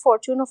the good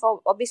fortune of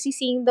obviously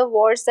seeing the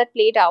wars that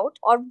played out,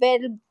 or well,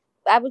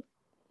 I would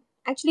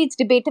actually, it's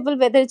debatable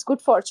whether it's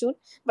good fortune,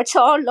 but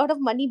saw a lot of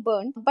money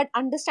burned. But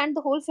understand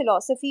the whole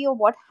philosophy of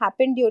what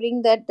happened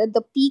during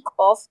the peak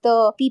of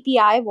the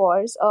PPI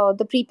wars,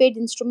 the prepaid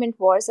instrument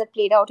wars that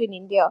played out in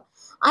India.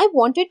 I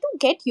wanted to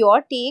get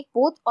your take,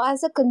 both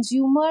as a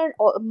consumer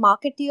or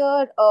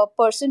marketeer, a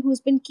person who's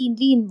been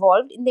keenly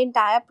involved in the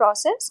entire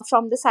process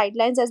from the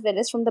sidelines as well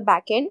as from the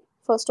back end.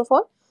 First of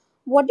all,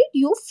 what did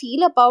you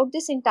feel about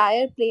this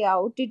entire play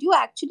out? Did you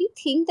actually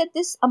think that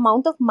this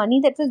amount of money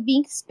that was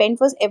being spent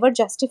was ever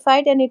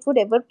justified and it would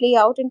ever play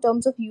out in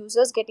terms of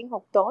users getting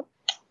hooked on?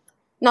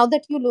 Now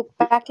that you look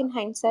back in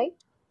hindsight?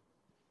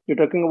 You're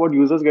talking about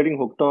users getting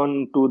hooked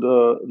on to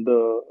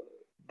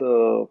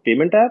the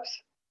payment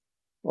apps,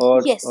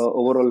 or Yes.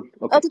 overall?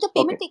 Okay. To the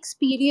payment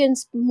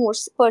experience more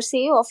per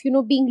se of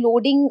being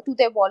loading to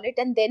their wallet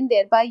and then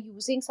thereby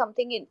using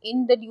something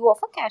in the lieu of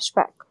a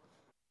cashback.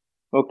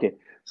 Okay.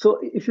 So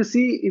if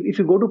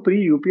you go to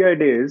pre-UPI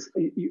days,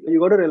 you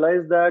got to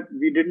realize that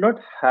we did not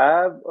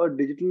have a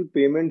digital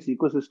payments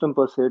ecosystem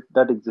per se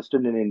that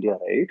existed in India,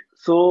 right?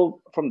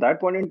 So from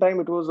that point in time,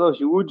 it was a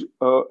huge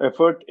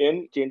effort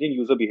in changing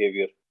user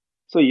behavior.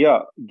 So yeah,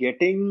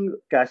 getting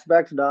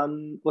cashbacks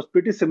done was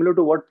pretty similar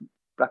to what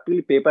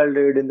practically PayPal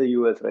did in the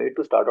US, right?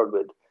 To start out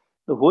with.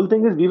 The whole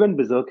thing is we went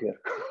berserk here,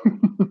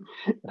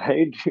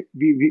 right?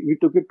 We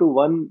took it to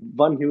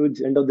one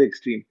huge end of the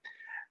extreme.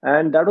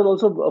 And that was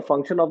also a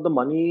function of the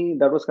money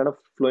that was kind of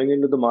flowing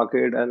into the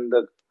market and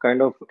the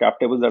kind of cap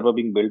tables that were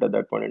being built at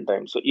that point in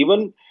time. So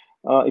even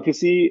if you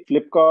see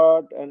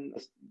Flipkart and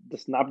the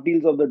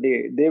Snapdeals of the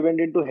day, they went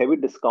into heavy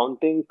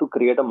discounting to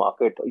create a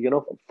market,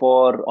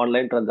 for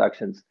online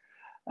transactions.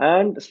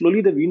 And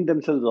slowly they weaned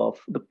themselves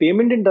off. The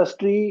payment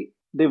industry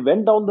they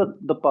went down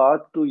the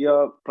path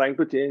to trying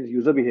to change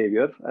user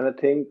behavior, and I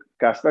think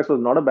cashbacks was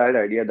not a bad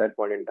idea at that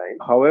point in time.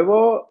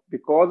 However,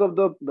 because of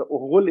the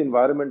whole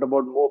environment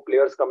about more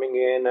players coming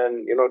in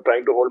and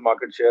trying to hold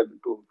market share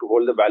to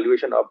hold the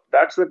valuation up,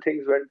 that's where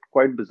things went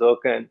quite berserk,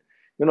 and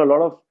a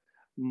lot of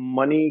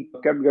money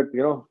kept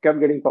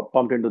getting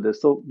pumped into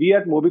this. So we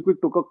at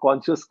MobiKwik took a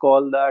conscious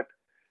call that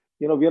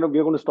we're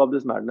going to stop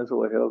this madness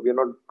over here. We're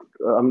not.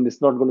 I mean,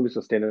 it's not going to be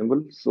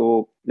sustainable.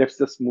 So let's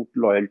just move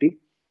to loyalty.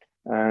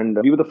 And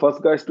we were the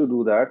first guys to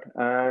do that.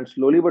 And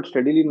slowly but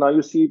steadily, now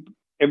you see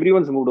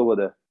everyone's moved over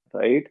there,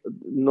 right?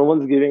 No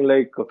one's giving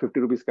like 50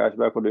 rupees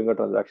cashback for doing a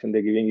transaction.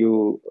 They're giving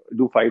you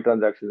do 5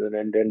 transactions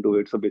and then do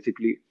it. So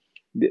basically,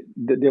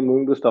 they're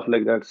moving to stuff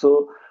like that.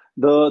 So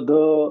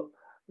the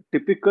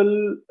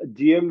typical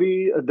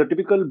GMV, the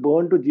typical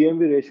burn to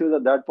GMV ratios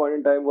at that point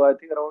in time were, I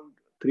think, around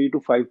 3 to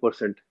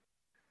 5%.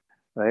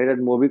 Right? At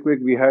MobiKwik,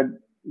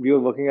 we were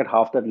working at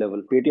half that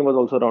level. Paytm was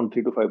also around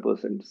 3 to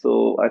 5%.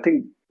 So I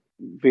think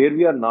where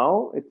we are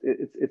now,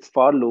 it's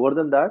far lower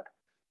than that.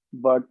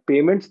 But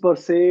payments per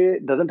se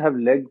doesn't have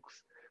legs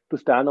to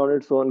stand on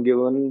its own,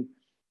 given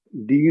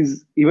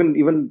these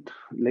even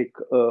like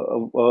a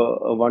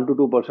 1 to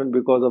 2%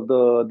 because of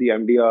the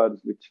MDRs,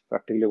 which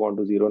practically gone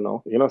to zero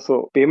now.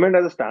 So payment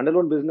as a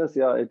standalone business,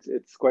 yeah,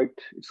 it's quite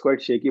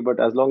shaky. But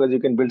as long as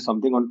you can build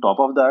something on top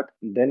of that,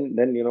 then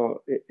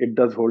it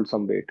does hold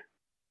some weight.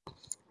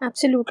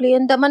 Absolutely.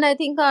 And Daman, I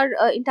think our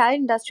entire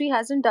industry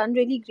hasn't done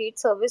really great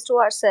service to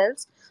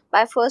ourselves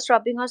by first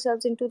rubbing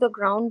ourselves into the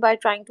ground by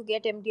trying to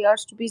get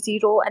MDRs to be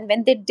zero. And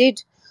when they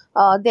did,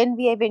 then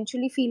we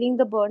eventually feeling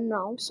the burn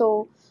now.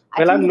 So I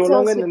Well, think I'm no it's a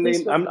longer slippery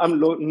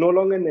slope. no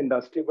longer in the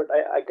industry, but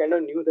I kind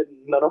of knew that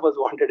none of us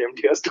wanted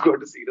MTRs to go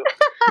to zero.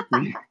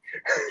 we,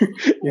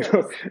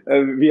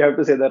 we have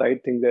to say the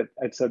right thing that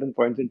at certain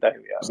points in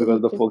time, yeah,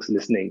 because the Absolutely. folks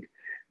listening.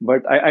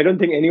 But I don't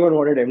think anyone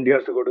wanted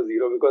MDRs to go to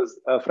zero because,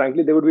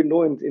 frankly, there would be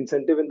no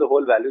incentive in the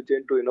whole value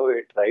chain to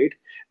innovate. Right?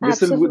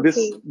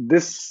 Absolutely.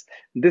 This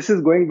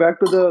is going back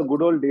to the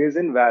good old days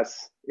in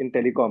VAS in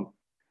telecom,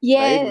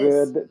 right?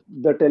 Where Yes.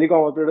 the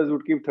telecom operators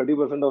would keep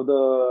 30% of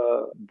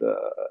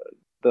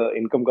the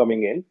income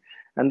coming in,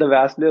 and the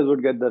VAS players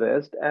would get the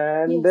rest.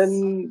 And Yes.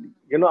 then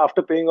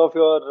after paying off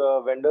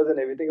your vendors and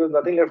everything, there was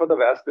nothing left for the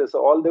VAS players.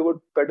 So all they would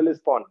peddle is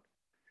pawn.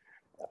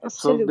 So there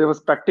Absolutely. was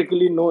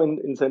practically no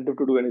incentive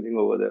to do anything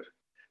over there.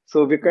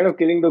 So we're kind of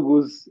killing the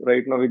goose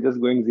right now. We're just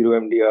going zero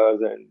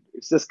MDRs, and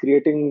it's just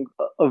creating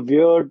a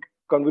weird,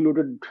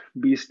 convoluted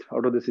beast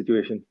out of the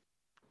situation.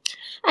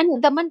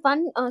 And Daman,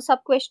 one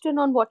sub question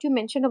on what you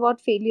mentioned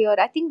about failure.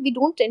 I think we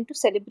don't tend to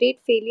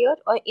celebrate failure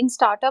in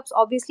startups.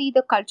 Obviously,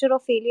 the culture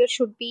of failure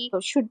should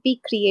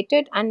be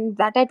created, and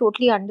that I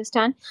totally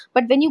understand.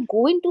 But when you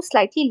go into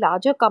slightly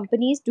larger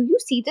companies, do you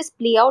see this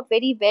play out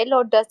very well,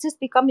 or does this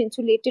become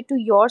insulated to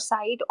your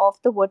side of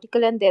the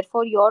vertical and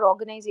therefore your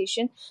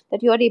organization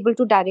that you are able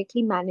to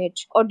directly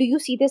manage, or do you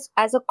see this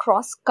as a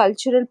cross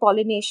cultural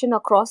pollination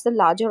across the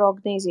larger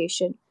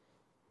organization?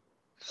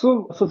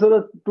 So there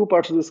are two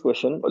parts of this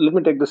question. Let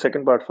me take the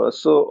second part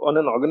first. So on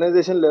an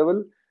organization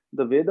level,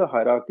 the way the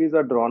hierarchies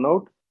are drawn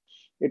out,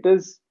 it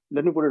is,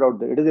 let me put it out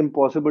there, it is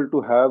impossible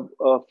to have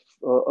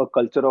a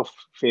culture of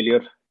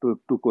failure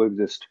to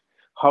coexist.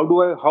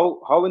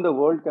 How in the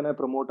world can I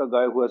promote a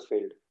guy who has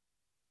failed?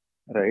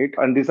 Right.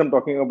 And this I'm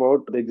talking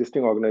about the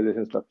existing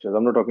organization structures.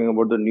 I'm not talking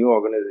about the new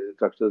organization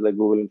structures like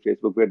Google and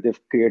Facebook, where they've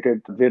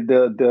created, where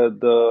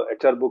the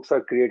HR books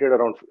are created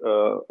around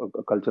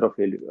a culture of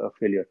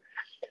failure.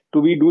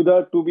 To be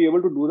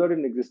able to do that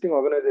in existing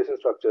organization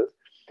structures,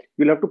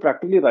 you'll have to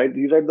practically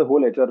rewrite the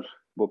whole HR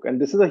book.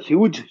 And this is a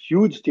huge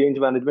change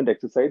management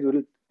exercise. It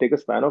will take a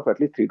span of at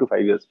least 3 to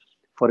 5 years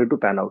for it to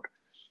pan out.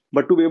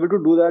 But to be able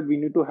to do that, we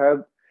need to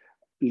have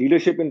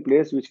leadership in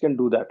place which can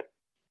do that,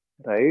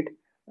 right?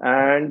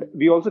 And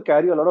we also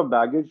carry a lot of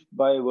baggage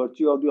by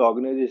virtue of the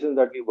organizations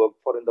that we worked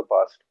for in the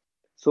past.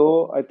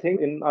 So I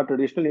think in our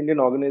traditional Indian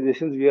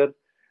organizations,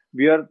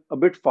 we are a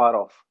bit far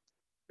off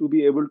to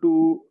be able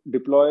to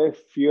deploy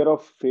fear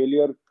of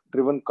failure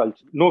driven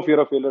culture, no fear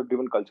of failure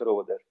driven culture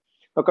over there.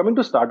 Now coming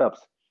to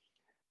startups,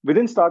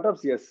 within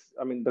startups, yes,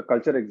 I mean the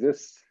culture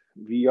exists.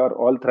 We are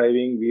all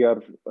thriving. We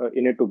are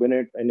in it to win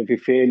it, and if we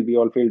fail, we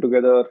all fail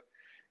together.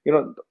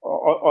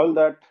 All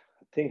that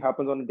thing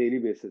happens on a daily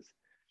basis.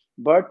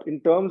 But in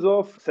terms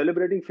of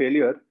celebrating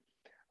failure,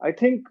 I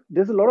think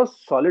there's a lot of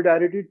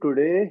solidarity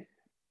today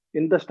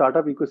in the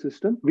startup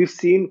ecosystem. We've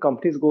seen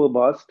companies go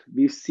bust.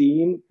 We've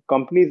seen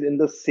companies in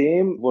the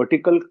same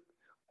vertical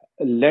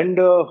lend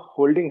a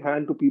holding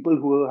hand to people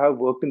who have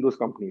worked in those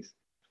companies,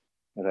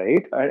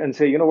 right? And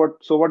say, you know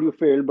what, so what, you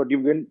failed, but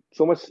you gained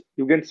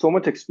so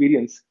much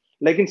experience.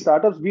 Like in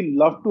startups, we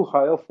love to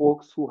hire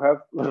folks who have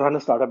run a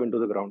startup into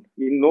the ground.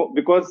 We know,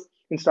 because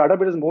in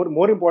startup it is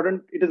more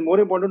important to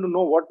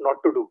know what not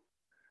to do,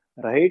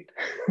 right?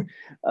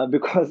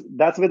 Because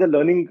that's where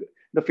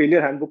the failure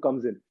handbook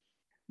comes in.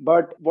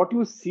 But what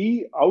you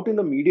see out in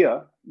the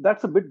media,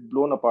 that's a bit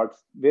blown apart,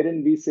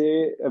 wherein we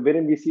see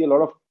a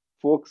lot of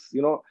folks,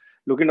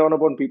 looking down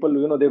upon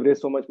people, they've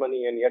raised so much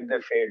money and yet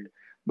they failed.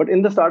 But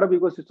in the startup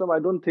ecosystem, I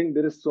don't think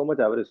there is so much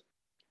average.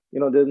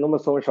 There's no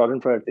much so much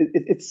Schadenfreude.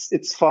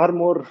 It's far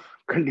more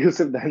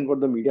conducive than what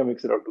the media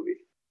makes it out to be.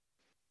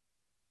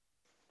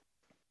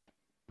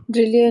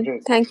 Brilliant.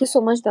 Great. Thank you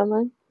so much,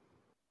 Daman.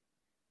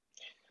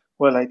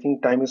 Well, I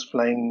think time is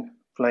flying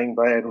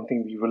by. I don't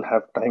think we will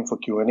have time for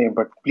Q&A,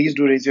 but please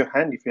do raise your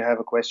hand if you have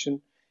a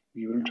question.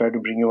 We will try to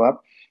bring you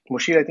up.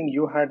 Mushir, I think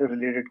you had a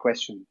related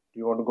question. Do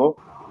you want to go?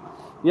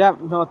 Yeah,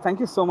 no, thank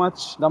you so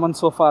much, Daman.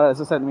 So far,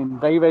 as I said,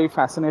 very, very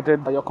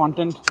fascinated. Your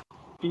content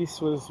piece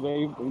was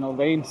very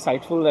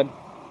insightful. That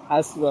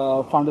as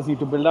founders need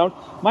to build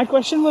out. My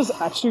question was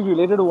actually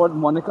related to what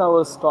Monica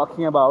was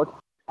talking about,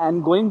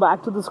 and going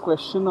back to this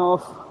question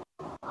of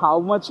how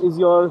much is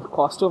your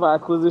cost of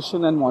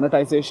acquisition and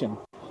monetization,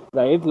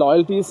 right?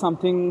 Loyalty is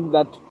something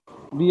that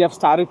we have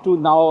started to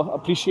now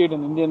appreciate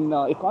in Indian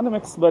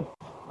economics, but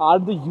are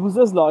the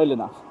users loyal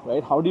enough,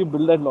 right? How do you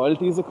build that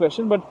loyalty is a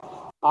question, but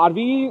are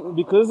we,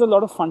 because there's a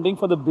lot of funding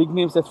for the big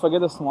names, let's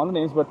forget the smaller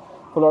names, but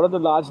for a lot of the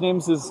large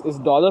names is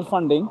dollar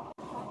funding.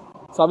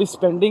 So are we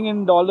spending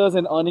in dollars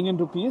and earning in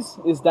rupees?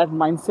 Is that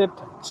mindset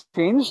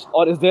changed,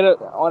 or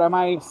or am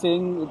I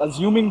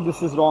assuming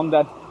this is wrong,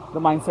 that the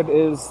mindset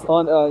is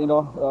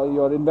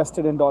you're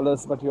invested in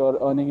dollars but you're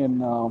earning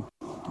in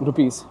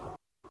rupees?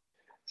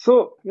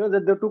 So, there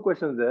are two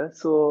questions there.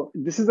 So,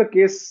 this is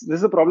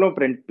a problem of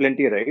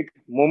plenty, right?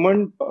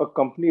 Moment a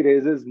company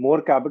raises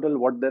more capital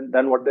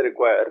than what they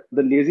require,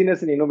 the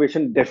laziness in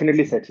innovation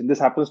definitely sets in. This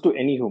happens to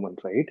any human,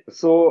 right?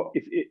 So,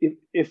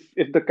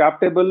 if the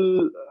cap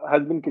table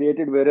has been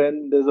created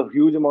wherein there's a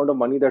huge amount of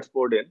money that's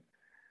poured in,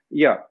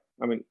 yeah,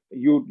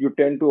 you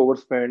tend to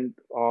overspend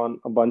on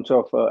a bunch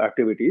of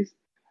activities,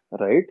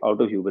 right, out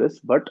of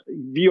hubris. But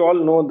we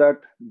all know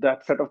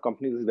that set of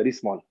companies is very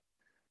small,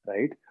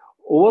 right?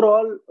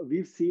 Overall,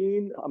 we've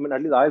seen,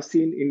 at least I've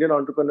seen Indian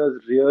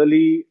entrepreneurs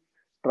really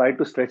try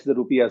to stretch the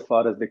rupee as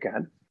far as they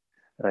can,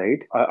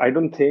 right? I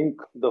don't think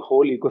the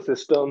whole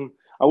ecosystem,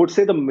 I would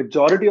say the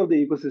majority of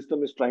the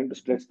ecosystem is trying to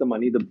stretch the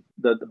money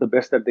the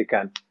best that they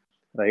can,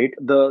 right?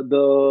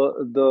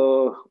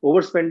 The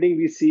overspending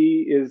we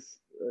see is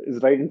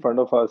right in front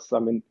of us.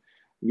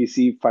 We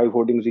see 5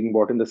 hoardings being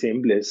bought in the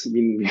same place.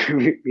 We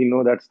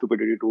know that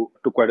stupidity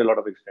to quite a lot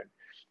of extent.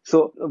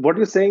 So what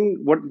you're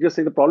saying,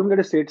 the problem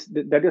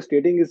that you're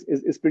stating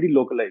is pretty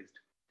localized,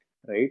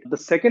 right? The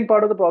second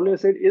part of the problem you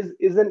said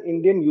is an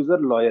Indian user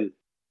loyal,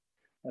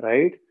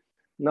 right?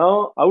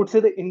 Now, I would say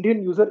the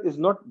Indian user is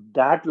not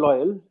that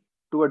loyal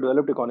to a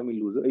developed economy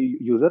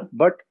user,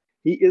 but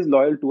he is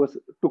loyal to us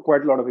to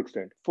quite a lot of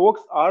extent.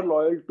 Folks are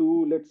loyal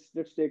to,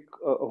 let's take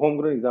a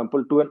homegrown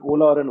example, to an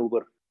Ola or an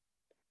Uber,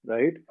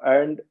 right?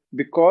 And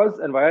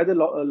why are they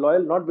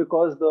loyal? Not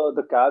because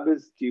the cab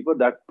is cheaper.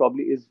 That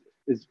probably is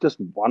just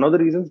one of the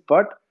reasons.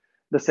 But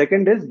the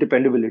second is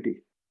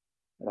dependability,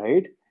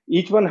 right?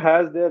 Each one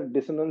has their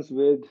dissonance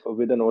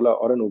with an Ola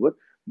or an Uber.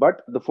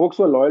 But the folks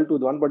who are loyal to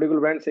one particular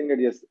brand saying that,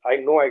 yes, I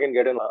know I can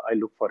get in, I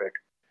look for it,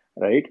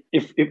 right?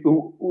 If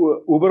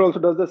Uber also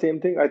does the same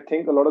thing, I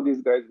think a lot of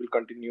these guys will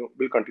continue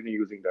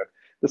using that.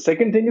 The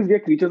second thing is we are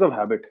creatures of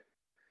habit,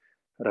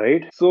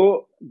 right?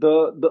 So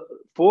the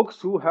folks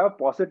who have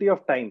paucity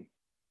of time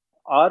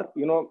are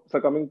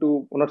succumbing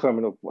to, not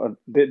succumbing,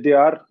 they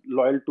are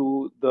loyal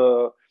to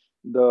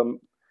the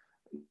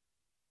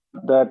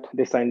that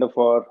they signed up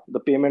for, the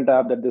payment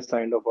app that they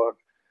signed up for,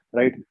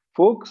 right?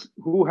 Folks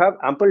who have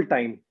ample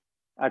time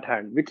at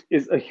hand, which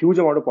is a huge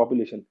amount of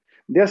population,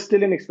 they are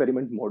still in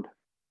experiment mode,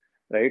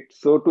 right?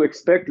 So to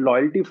expect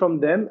loyalty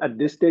from them at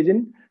this stage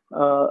in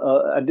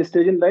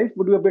life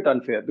would be a bit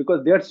unfair,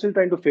 because they are still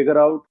trying to figure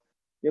out,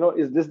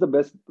 is this the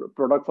best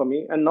product for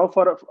me? And now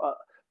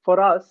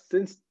for us,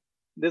 since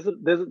there's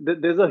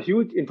a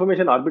huge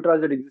information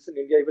arbitrage that exists in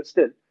India even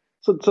still,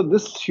 so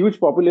this huge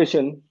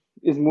population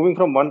is moving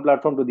from one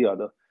platform to the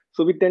other.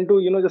 So we tend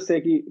to just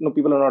say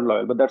people are not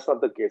loyal, but that's not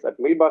the case. At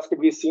Mailbasket,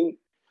 we've seen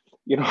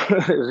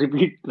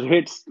repeat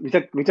rates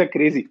which are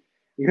crazy,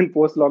 even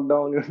post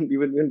lockdown,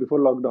 even before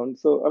lockdown.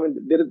 So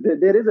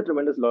there is a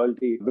tremendous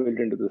loyalty built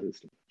into the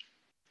system.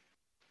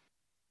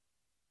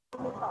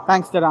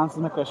 Thanks, that answers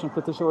my question.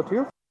 Pritish, over to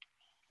you.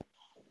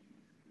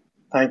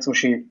 Thanks,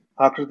 Mushi.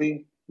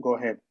 Akriti, go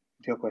ahead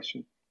with your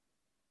question.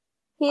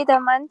 Hey,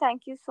 Daman,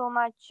 thank you so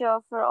much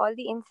for all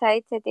the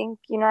insights. I think,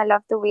 I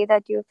love the way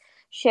that you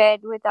shared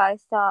with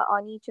us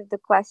on each of the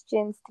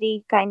questions,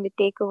 3 kind of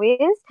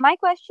takeaways. My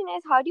question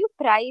is, how do you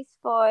price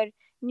for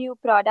new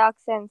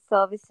products and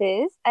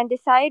services and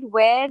decide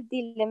where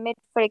the limit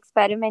for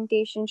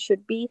experimentation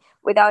should be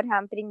without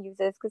hampering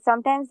users? Because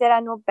sometimes there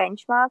are no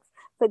benchmarks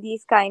for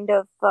these kind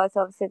of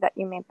services that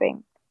you may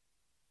bring.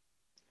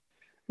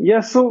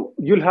 Yeah, so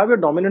you'll have your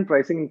dominant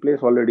pricing in place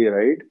already,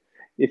 right?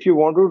 If you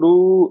want to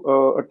do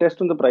a test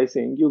on the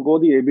pricing, you go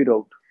the A/B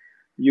route.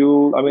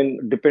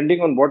 Depending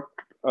on what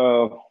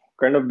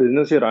kind of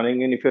business you're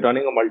running in, if you're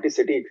running a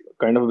multi-city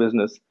kind of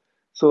business,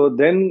 so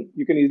then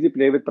you can easily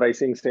play with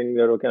pricing, saying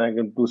that, okay, I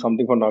can do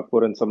something for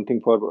Nagpur and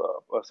something for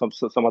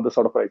some other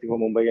sort of pricing for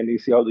Mumbai, and you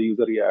see how the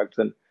user reacts.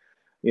 And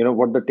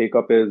what the take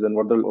up is and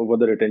what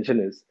the retention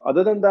is.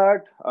 Other than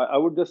that, I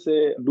would just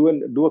say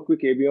do a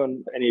quick A/B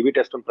on an A/B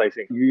test on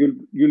pricing.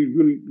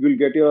 You'll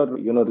get your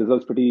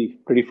results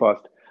pretty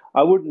fast.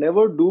 I would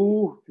never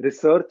do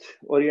research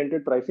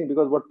oriented pricing,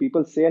 because what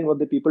people say and what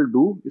the people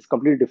do is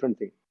completely different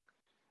thing.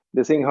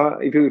 They're saying,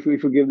 if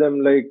you give them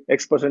like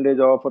X percentage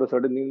off for a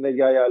certain thing, like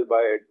yeah, I'll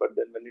buy it. But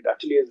then when it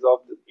actually is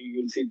off,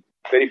 you'll see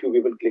very few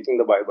people clicking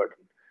the buy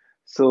button.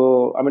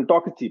 So I mean,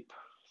 talk is cheap.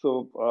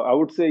 So I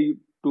would say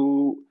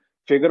to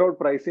figure out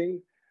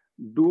pricing,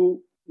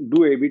 do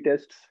A/B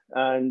tests,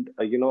 and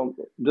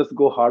just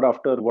go hard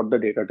after what the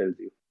data tells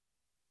you.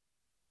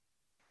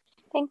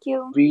 Thank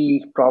you.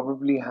 We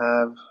probably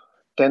have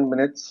 10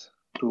 minutes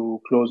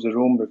to close the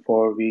room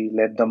before we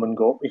let Daman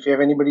go. If you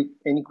have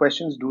any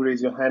questions, do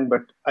raise your hand.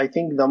 But I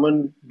think,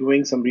 Daman,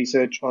 doing some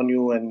research on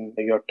you and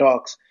your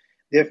talks,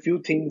 there are a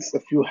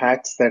few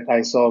hacks that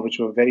I saw which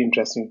were very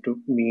interesting to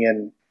me.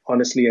 And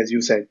honestly, as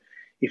you said,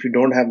 if you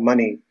don't have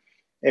money,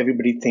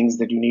 everybody thinks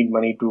that you need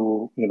money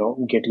to,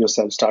 get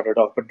yourself started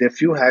off. But there are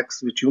a few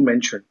hacks which you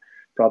mentioned.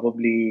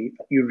 Probably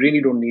you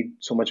really don't need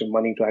so much of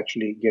money to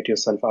actually get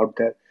yourself out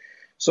there.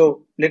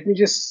 So let me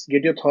just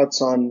get your thoughts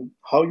on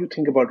how you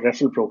think about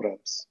referral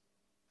programs.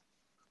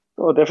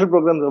 Oh, referral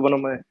programs are one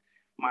of my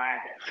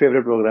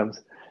favorite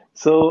programs.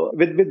 So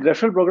with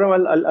referral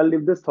program, I'll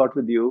leave this thought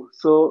with you.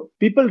 So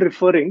people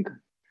referring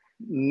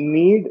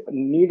need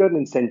an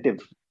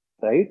incentive,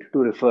 right, to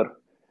refer.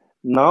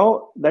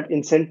 Now that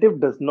incentive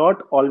does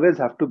not always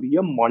have to be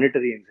a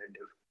monetary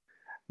incentive.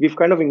 We've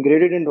kind of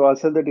ingrained into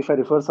ourselves that if I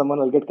refer someone,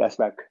 I'll get cash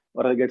back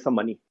or I'll get some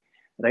money.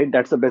 Right,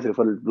 that's the best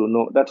referral to do.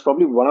 No, that's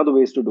probably one of the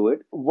ways to do it.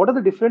 What are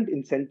the different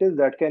incentives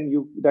that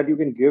you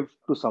can give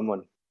to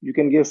someone? You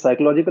can give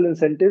psychological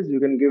incentives,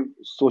 you can give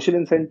social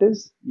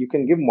incentives, you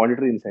can give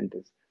monetary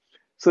incentives.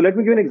 So let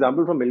me give an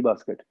example from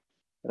Millbasket.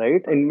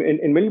 Right, in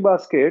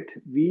Millbasket,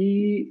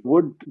 we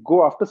would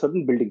go after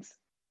certain buildings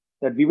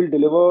that we will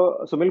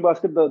deliver. So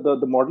Millbasket,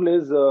 the model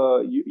is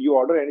you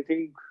order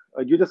anything,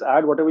 you just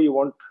add whatever you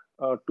want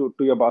to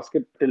your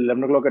basket till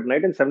 11 o'clock at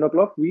night, and 7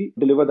 o'clock we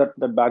deliver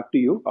that bag to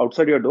you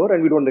outside your door,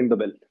 and we don't ring the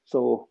bell.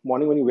 So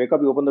morning when you wake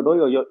up, you open the door,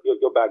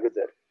 your bag is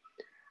there,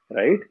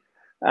 right?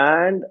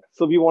 And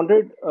so we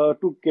wanted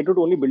to cater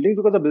to only buildings,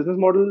 because the business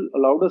model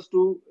allowed us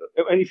to.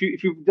 And if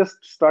you just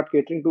start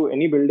catering to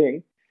any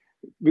building,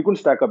 we couldn't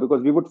stack up,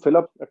 because we would fill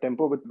up a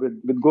tempo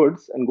with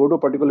goods and go to a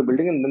particular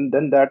building, and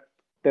then that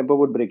tempo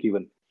would break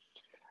even.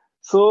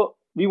 So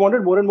we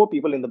wanted more and more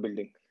people in the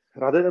building,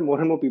 rather than more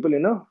and more people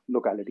in a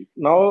locality.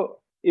 Now,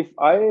 if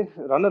I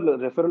run a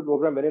referral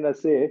program wherein I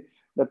say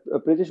that,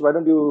 Pritesh, why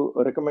don't you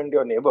recommend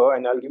your neighbor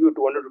and I'll give you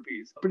 200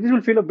 rupees? Pritesh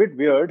will feel a bit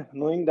weird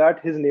knowing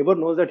that his neighbor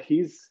knows that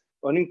he's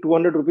earning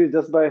 200 rupees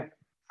just by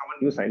someone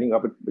new signing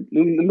up.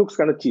 It looks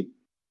kind of cheap,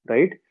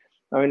 right?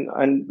 I mean,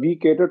 and we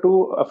cater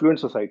to affluent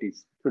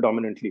societies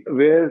predominantly,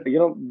 where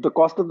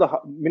the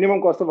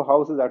minimum cost of a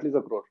house is at least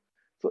 1 crore.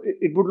 So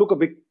it would look a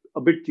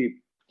bit cheap.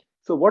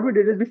 So what we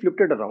did is we flipped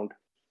it around.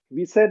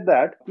 We said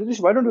that,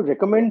 Pritesh, why don't you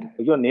recommend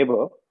your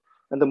neighbor?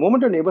 And the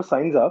moment your neighbor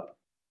signs up,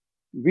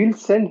 we'll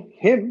send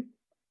him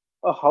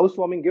a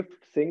housewarming gift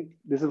saying,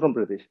 this is from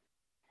Pritesh,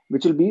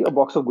 which will be a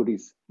box of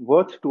goodies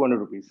worth 200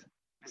 rupees,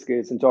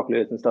 biscuits and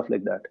chocolates and stuff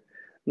like that.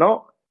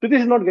 Now,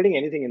 Pritesh is not getting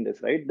anything in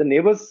this, right? The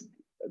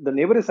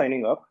neighbor is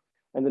signing up,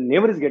 and the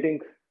neighbor is getting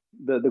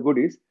the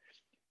goodies.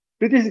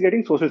 Pritesh is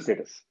getting social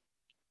status.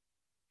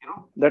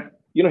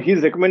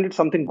 He's recommended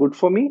something good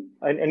for me,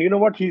 and you know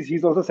what?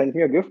 He's also sent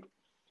me a gift.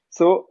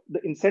 So the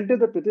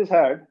incentive that Pritesh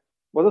had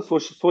was a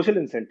social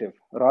incentive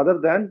rather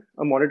than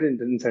a monetary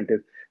incentive.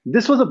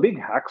 This was a big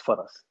hack for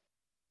us.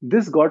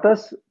 This got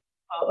us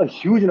a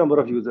huge number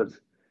of users.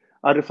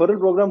 Our referral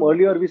program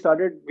earlier, we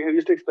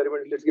used to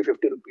experiment. Let's give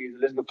 50 rupees,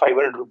 let's give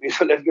 500 rupees,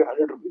 so let's give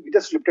 100 rupees. We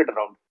just flipped it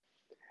around,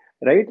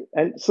 right?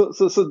 And so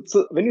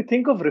when you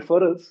think of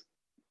referrals,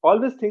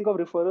 always think of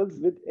referrals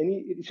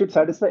it should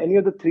satisfy any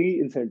of the three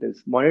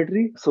incentives: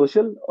 monetary,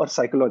 social, or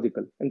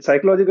psychological. And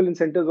psychological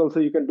incentives also,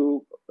 you can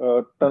do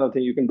a ton of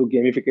things. You can do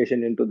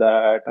gamification into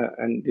that,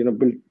 and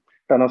build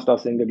ton of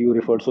stuff saying that you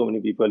referred so many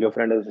people, your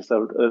friend has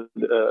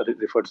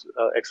referred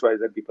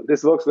XYZ people.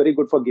 This works very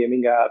good for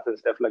gaming apps and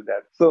stuff like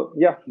that. So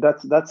yeah,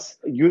 that's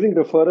using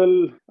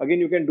referral. Again,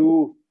 you can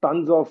do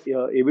tons of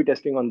A/B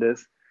testing on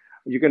this.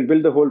 You can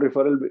build the whole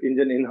referral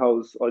engine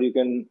in-house, or you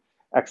can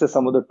access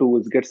some of the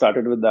tools, get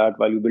started with that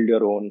while you build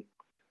your own.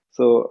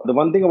 So the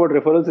one thing about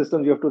referral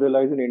systems you have to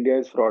realize in India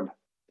is fraud,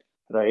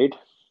 right?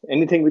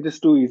 Anything which is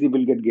too easy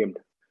will get gamed.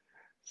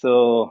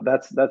 So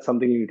that's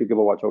something you need to give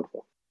a watch out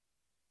for.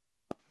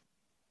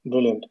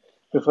 Brilliant.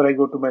 Before I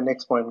go to my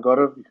next point,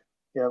 Gaurav,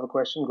 you have a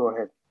question? Go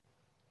ahead.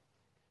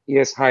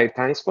 Yes, hi.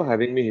 Thanks for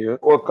having me here.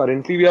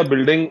 Currently, we are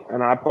building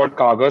an app called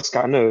Kaga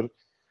Scanner.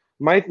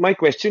 My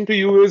question to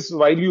you is,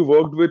 while you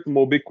worked with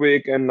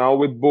MobiKwik and now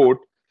with Boat,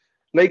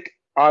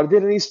 are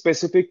there any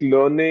specific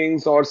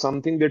learnings or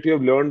something that you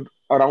have learned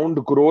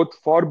around growth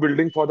for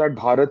building for that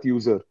Bharat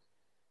user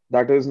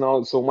that is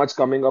now so much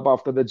coming up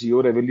after the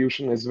Geo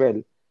revolution as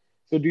well?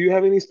 So do you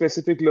have any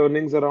specific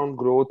learnings around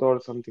growth or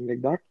something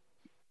like that?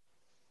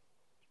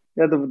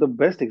 Yeah, the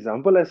best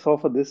example I saw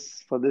for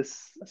this.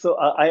 So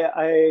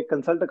I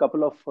consult a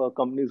couple of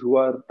companies who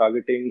are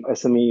targeting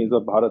SMEs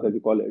or Bharat as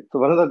you call it. So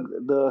one of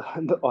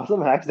the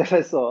awesome hacks that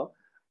I saw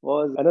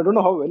was, and I don't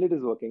know how well it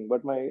is working,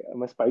 but my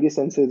spidey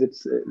sense says it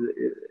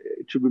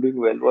should be doing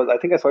well. Was I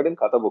think I saw it in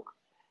Khatabook.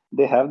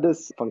 They have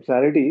this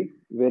functionality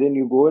wherein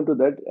you go into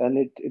that and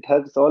it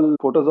has all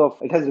photos of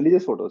it has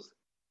religious photos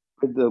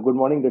with the good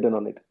morning written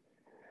on it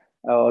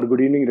or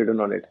good evening written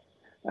on it.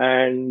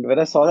 And when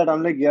I saw that,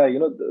 I'm like, yeah,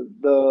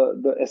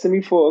 the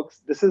SME folks,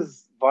 this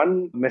is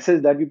one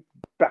message that we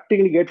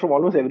practically get from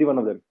almost every one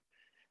of them.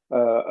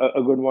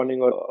 A good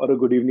morning or a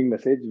good evening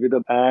message with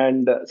a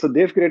and so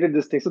they've created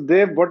this thing. So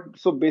they've what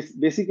so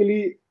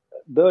basically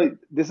the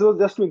this was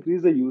just to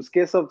increase the use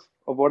case of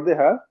what they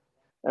have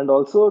and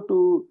also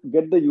to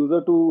get the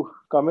user to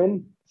come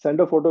in, send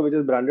a photo which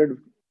is branded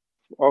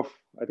of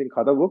I think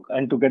Khata book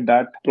and to get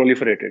that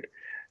proliferated.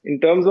 In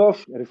terms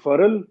of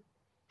referral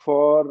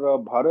for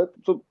Bharat,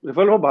 so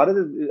referral for Bharat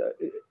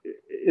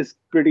is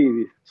pretty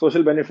easy.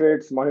 Social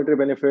benefits, monetary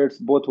benefits,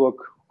 both work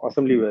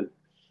awesomely well.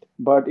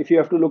 But if you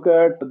have to look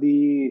at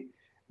the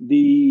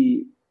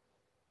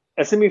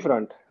SME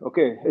front,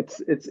 okay,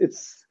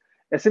 it's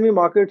SME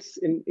markets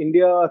in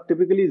India are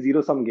typically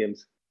zero sum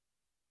games,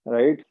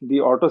 right?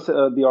 The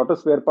auto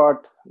spare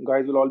part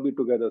guys will all be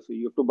together, so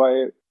you have to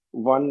buy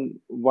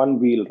one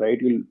wheel, right?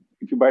 You'll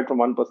if you buy it from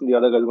one person, the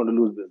other guy is going to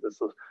lose business.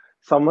 So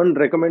someone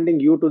recommending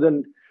you to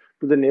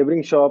the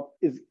neighboring shop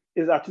is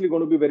actually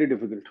going to be very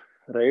difficult,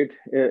 right?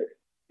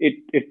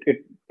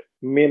 It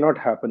may not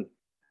happen.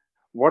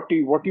 What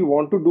you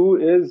want to do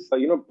is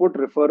put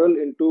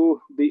referral into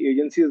the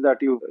agencies that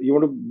you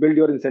want to build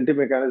your incentive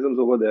mechanisms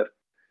over there,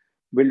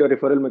 build your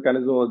referral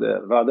mechanism over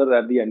there rather than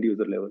at the end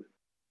user level.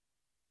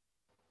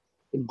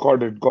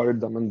 Got it,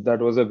 Daman.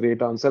 That was a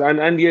great answer.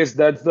 And yes,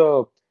 that's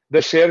the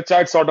share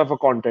chat sort of a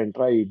content,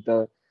 right?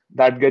 The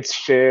that gets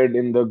shared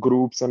in the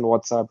groups and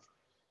WhatsApp.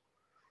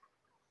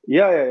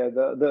 Yeah.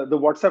 The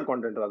WhatsApp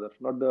content rather,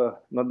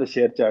 not the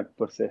share chat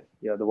per se.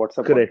 Yeah, the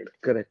WhatsApp content.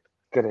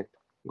 Correct.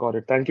 Got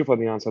it. Thank you for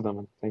the answer,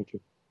 Daman. Thank you.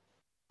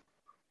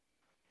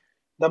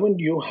 Daman,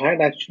 you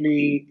had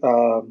actually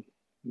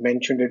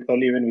mentioned it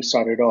earlier when we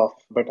started off,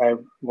 but I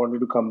wanted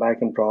to come back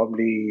and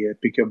probably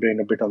pick your brain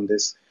a bit on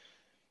this.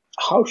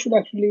 How should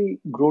actually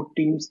growth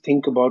teams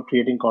think about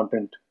creating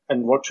content,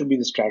 and what should be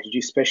the strategy,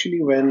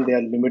 especially when they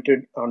are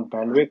limited on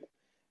bandwidth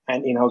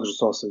and in-house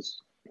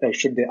resources? Like,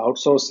 should they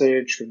outsource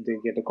it? Should they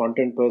get a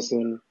content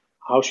person?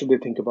 How should they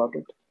think about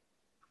it?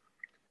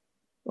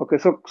 Okay,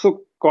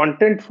 so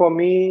content for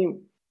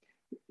me,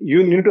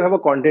 you need to have a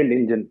content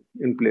engine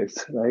in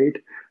place, right?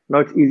 Now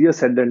it's easier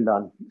said than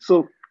done.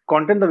 So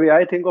content, the way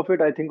I think of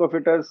it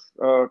as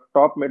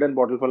top, mid, and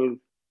bottom funnel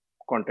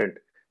content.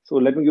 So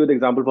let me give you the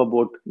example for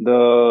both.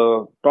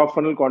 The top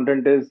funnel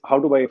content is how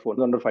to buy a phone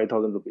under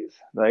 5,000 rupees,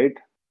 right?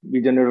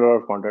 We generate a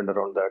lot of content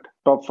around that.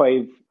 Top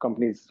five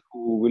companies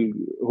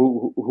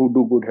who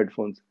do good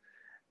headphones.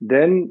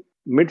 Then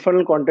mid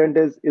funnel content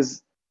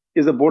is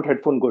a Bose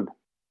headphone good?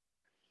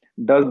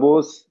 Does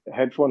Bose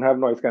headphone have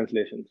noise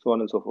cancellation? So on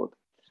and so forth.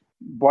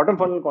 Bottom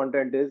funnel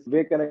content is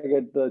where can I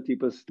get the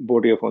cheapest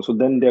Bose earphone? So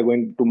then they're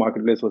going to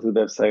marketplace versus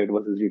website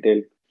versus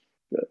retail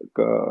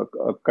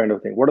kind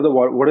of thing. What is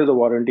the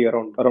warranty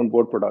around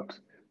board products?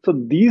 So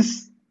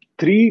these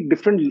three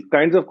different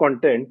kinds of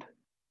content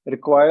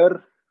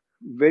require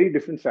very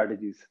different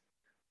strategies,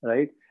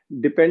 right?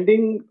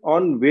 Depending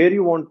on where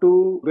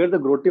the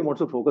growth team wants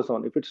to focus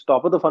on. If it's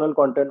top of the funnel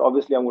content,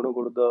 obviously I'm going to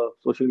go to the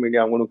social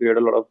media. I'm going to create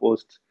a lot of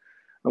posts.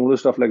 I'm going to do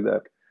stuff like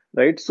that,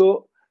 right?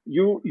 So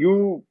you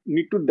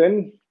need to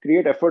then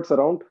create efforts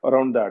around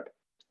that,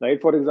 right?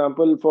 For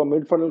example, for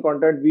mid funnel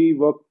content, we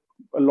work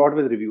a lot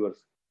with reviewers,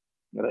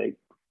 right?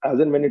 As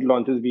and when it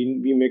launches,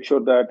 we make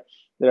sure that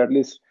there are at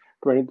least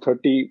 20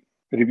 30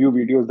 review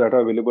videos that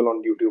are available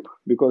on YouTube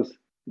because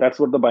that's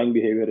what the buying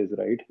behavior is,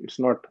 right? It's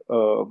not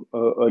a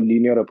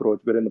linear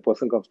approach wherein the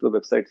person comes to the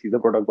website, sees the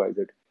product, buys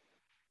it.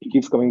 He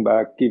keeps coming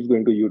back, keeps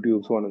going to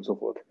YouTube, so on and so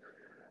forth.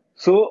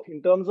 So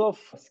in terms of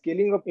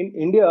scaling up in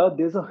India,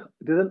 there's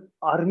an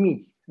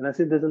army, and I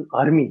say there's an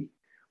army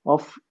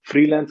of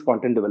freelance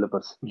content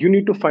developers. You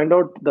need to find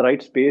out the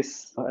right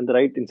space and the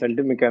right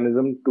incentive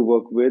mechanism to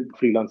work with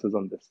freelancers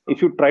on this.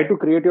 If you try to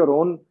create your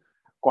own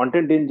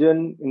content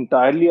engine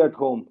entirely at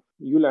home,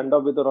 you'll end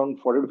up with around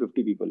 40 to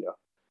 50 people. Yeah,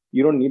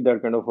 you don't need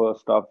that kind of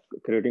staff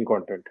creating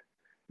content.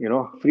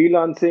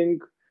 Freelancing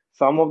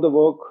some of the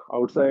work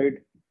outside,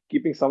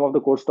 keeping some of the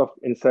core stuff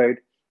inside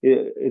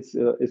is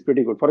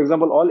pretty good. For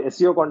example, all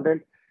SEO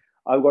content,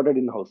 I've got it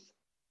in house,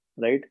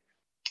 right?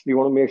 We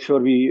want to make sure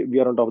we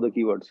are on top of the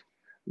keywords.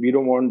 We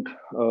don't want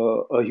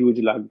a huge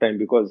lag time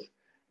because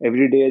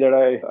every day that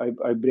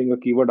I bring a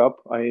keyword up,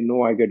 I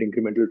know I get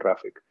incremental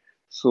traffic.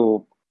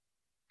 So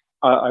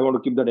I want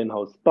to keep that in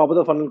house. Top of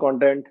the funnel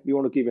content, we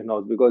want to keep in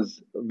house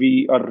because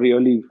we're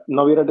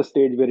at a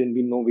stage wherein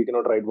we know we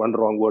cannot write one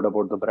wrong word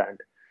about the brand,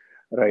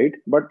 right?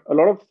 But a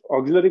lot of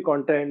auxiliary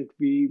content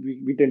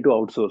we tend to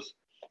outsource.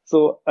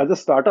 So as a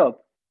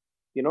startup,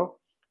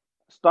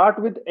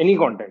 start with any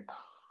content,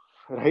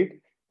 right?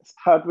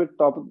 Start with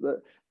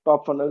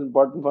top funnel,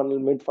 bottom funnel,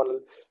 mid funnel.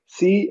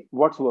 See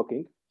what's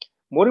working.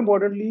 More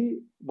importantly,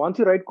 once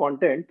you write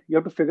content, you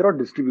have to figure out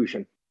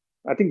distribution.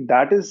 I think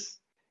that is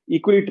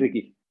equally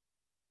tricky,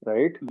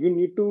 right? You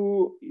need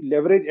to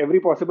leverage every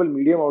possible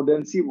medium out there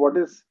and see what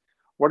is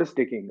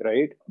sticking,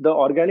 right? The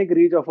organic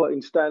reach of a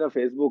Insta and a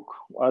Facebook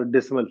are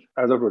dismal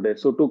as of today.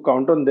 So to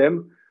count on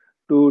them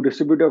to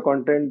distribute your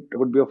content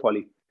would be a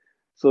folly.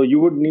 So you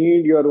would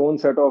need your own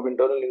set of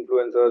internal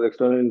influencers,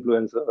 external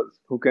influencers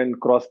who can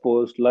cross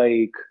post,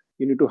 like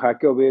you need to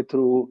hack your way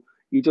through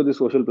each of the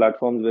social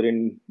platforms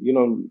wherein,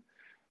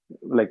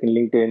 like in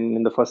LinkedIn,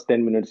 in the first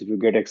 10 minutes, if you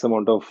get X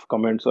amount of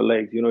comments or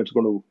likes, it's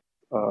going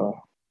to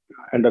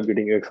end up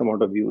getting X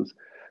amount of views.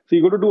 So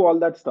you got to do all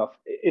that stuff.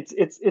 It's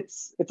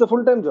a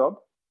full-time job.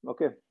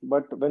 Okay.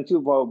 But once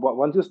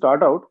you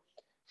start out,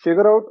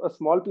 figure out a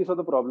small piece of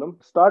the problem,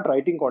 start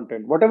writing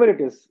content, whatever it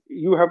is,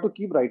 you have to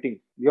keep writing.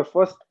 Your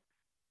first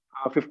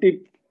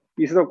 50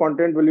 pieces of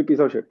content will be piece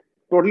of shit.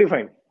 Totally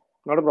fine.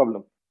 Not a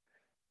problem.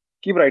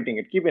 Keep writing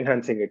it, keep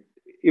enhancing it.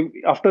 If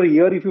after a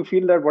year, if you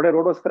feel that what I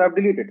wrote was crap,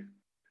 delete it.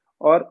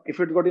 Or if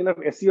it got enough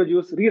SEO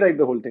juice, rewrite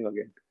the whole thing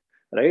again.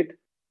 Right?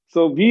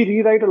 So we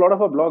rewrite a lot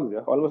of our blogs,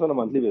 almost on a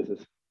monthly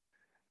basis.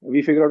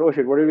 We figure out, oh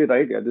shit, what did we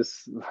write? Yeah,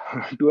 this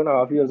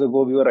 2.5 years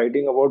ago, we were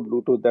writing about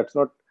Bluetooth. That's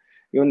not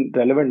even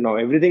relevant now.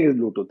 Everything is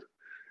Bluetooth,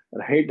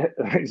 right?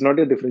 It's not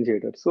a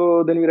differentiator.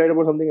 So then we write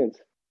about something else.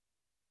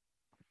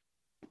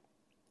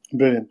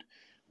 Brilliant.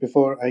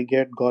 Before I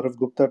get Gaurav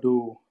Gupta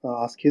to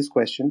ask his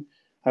question,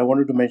 I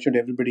wanted to mention to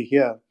everybody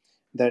here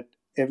that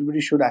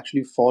everybody should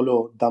actually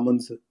follow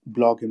Daman's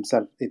blog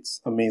himself.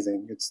 It's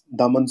amazing. It's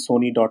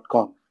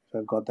damansoni.com, if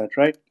I've got that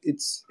right.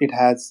 It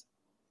has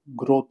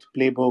growth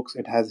playbooks,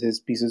 it has his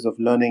pieces of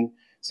learning.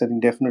 So I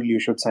think definitely you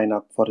should sign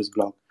up for his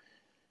blog.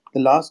 The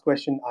last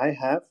question I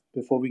have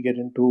before we get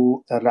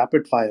into a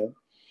rapid fire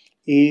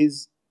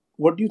is,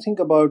 what do you think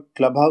about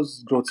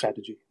Clubhouse growth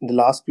strategy? In the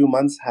last few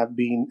months have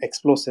been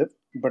explosive,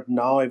 but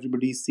now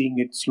everybody's seeing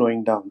it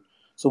slowing down.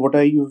 So what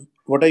are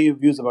your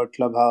views about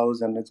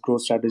Clubhouse and its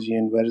growth strategy,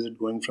 and where is it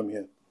going from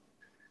here?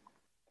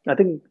 I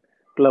think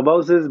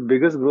Clubhouse's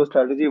biggest growth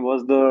strategy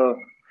was the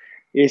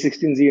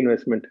A16Z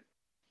investment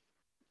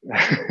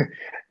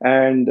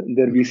and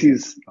their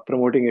VCs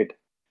promoting it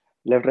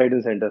left, right,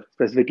 and center,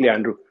 specifically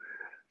Andrew.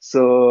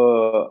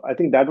 So I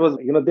think that was,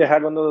 they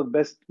had one of the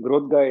best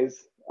growth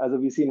guys as a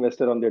VC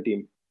investor on their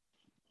team.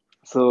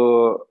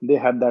 So they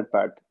had that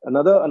part.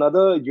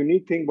 Another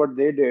unique thing what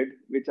they did,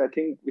 which I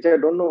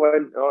don't know why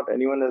not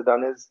anyone has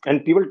done, is,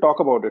 and people talk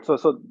about it.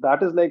 So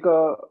that is like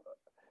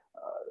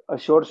a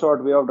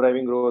short way of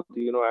driving growth.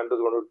 Andrew's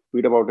going to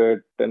tweet about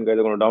it, 10 guys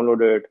are going to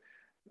download it.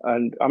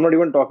 And I'm not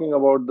even talking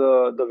about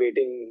the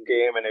waiting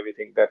game and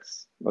everything.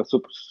 That's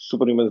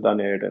Superhuman's done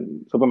it,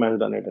 and Superman's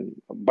done it, and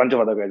a bunch of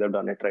other guys have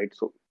done it, right?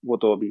 So wo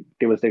to abhi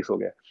table stakes ho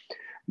gaya.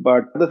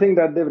 But the thing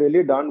that they've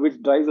really done,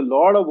 which drives a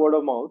lot of word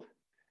of mouth,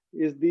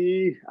 is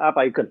the app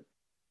icon,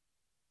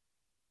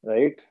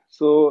 right?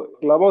 So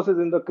Clubhouse is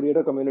in the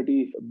creator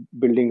community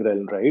building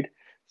realm, right?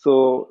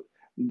 So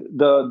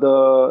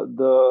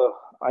the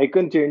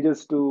icon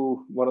changes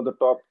to one of the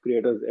top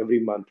creators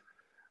every month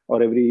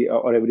or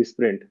every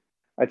sprint.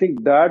 I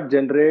think that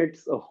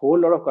generates a whole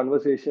lot of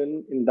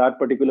conversation in that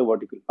particular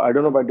vertical. I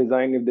don't know by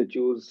design if they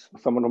choose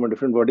someone from a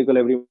different vertical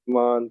every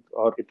month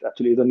or it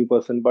actually is a new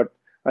person, but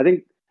I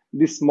think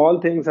these small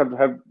things have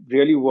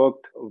really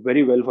worked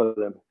very well for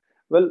them.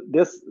 Well,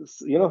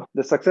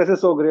 the success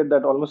is so great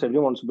that almost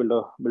everyone wants to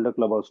build a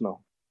Clubhouse now,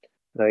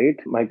 right?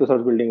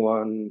 Microsoft's building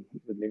one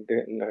with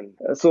LinkedIn,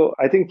 and so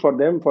I think for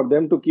them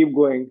to keep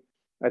going,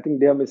 I think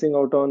they are missing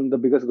out on the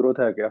biggest growth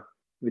hack,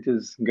 which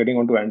is getting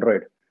onto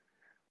Android.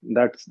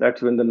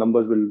 That's when the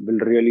numbers will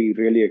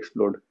really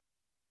explode.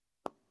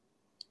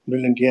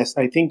 Brilliant. Yes,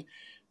 I think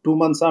 2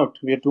 months out.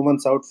 We are 2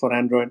 months out for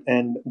Android,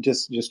 and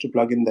just to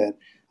plug in there,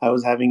 I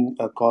was having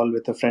a call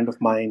with a friend of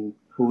mine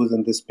who was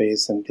in this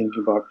space and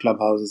thinking about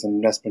Clubhouses and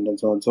investment and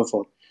so on and so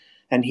forth.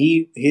 And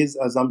his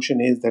assumption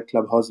is that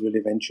Clubhouse will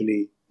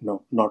eventually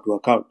not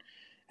work out.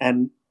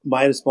 And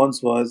my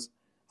response was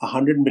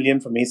 100 million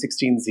from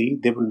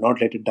A16Z. They will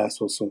not let it die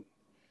so soon.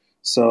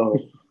 So,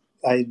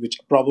 which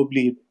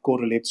probably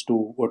correlates to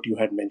what you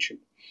had mentioned.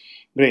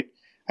 Great.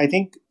 I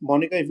think,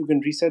 Monica, if you can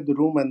reset the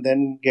room and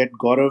then get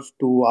Gaurav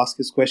to ask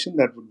his question,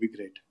 that would be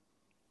great.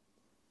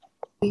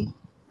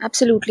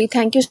 Absolutely.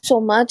 Thank you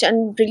so much,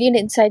 and brilliant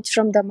insights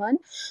from Daman.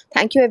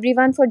 Thank you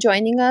everyone for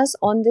joining us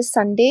on this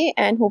Sunday,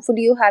 and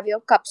hopefully you have your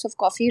cups of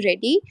coffee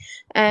ready.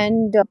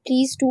 And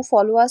please do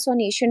follow us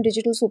on Asian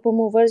Digital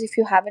Supermovers if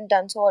you haven't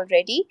done so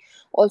already.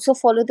 Also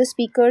follow the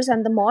speakers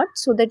and the mods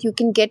so that you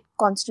can get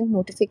constant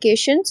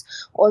notifications.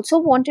 Also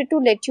wanted to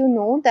let you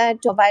know that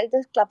while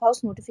the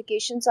Clubhouse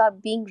notifications are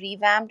being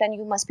revamped and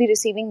you must be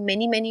receiving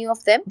many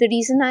of them, the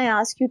reason I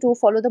ask you to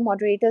follow the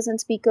moderators and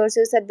speakers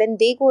is that when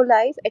they go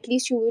live, at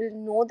least you will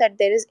know know that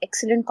there is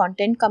excellent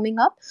content coming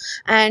up.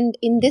 And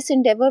in this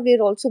endeavor,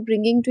 we're also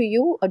bringing to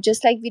you,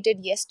 just like we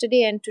did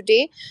yesterday and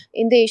today,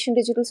 in the Asian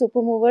Digital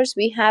Supermovers,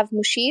 we have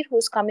Mushir,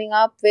 who's coming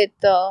up with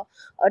a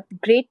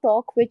great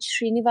talk with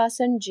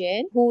Srinivasan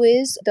Jain, who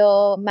is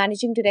the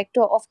managing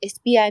director of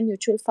SBI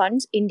Mutual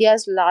Funds,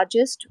 India's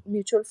largest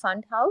mutual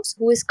fund house,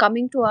 who is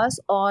coming to us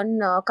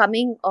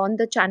coming on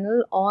the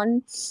channel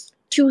on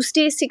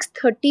Tuesday,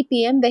 6:30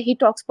 p.m., where he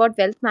talks about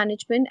wealth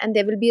management, and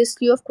there will be a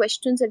slew of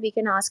questions that we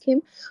can ask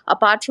him.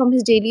 Apart from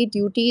his daily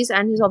duties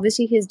and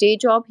his day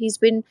job, he's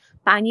been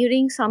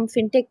pioneering some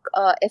fintech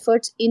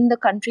efforts in the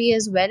country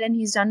as well, and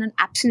he's done an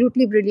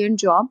absolutely brilliant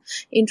job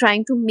in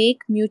trying to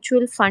make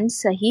mutual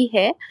funds sahi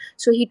hai.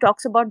 So he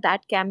talks about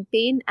that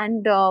campaign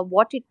and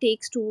what it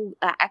takes to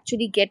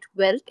actually get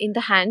wealth in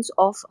the hands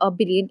of a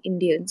billion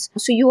Indians.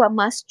 So you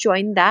must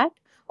join that.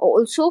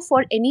 Also,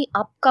 for any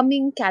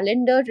upcoming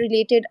calendar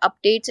related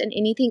updates and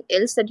anything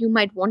else that you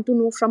might want to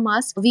know from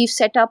us, we've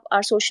set up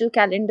our social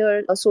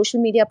calendar, social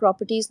media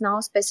properties now,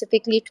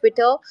 specifically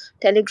Twitter,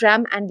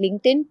 Telegram, and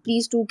LinkedIn.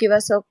 Please do give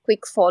us a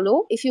quick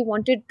follow. If you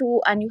wanted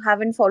to and you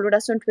haven't followed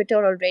us on Twitter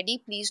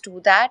already, please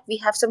do that. We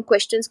have some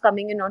questions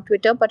coming in on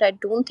Twitter, but I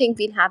don't think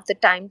we'll have the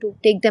time to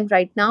take them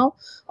right now.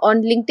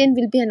 On LinkedIn,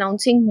 we'll be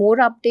announcing more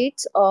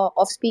updates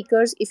of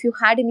speakers. If you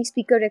had any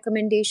speaker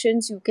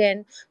recommendations, you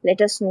can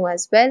let us know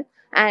as well.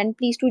 And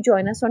please do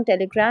join us on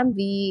Telegram.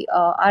 We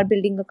are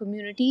building a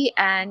community,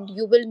 and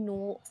you will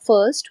know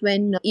first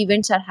when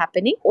events are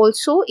happening.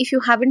 Also, if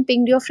you haven't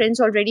pinged your friends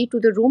already to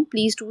the room,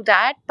 please do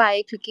that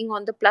by clicking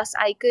on the plus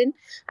icon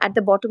at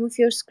the bottom of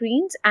your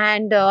screens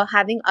and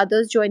having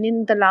others join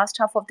in the last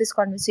half of this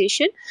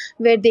conversation,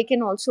 where they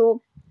can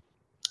also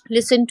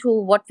listen to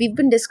what we've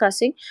been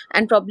discussing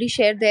and probably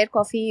share their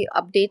coffee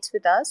updates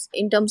with us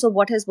in terms of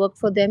what has worked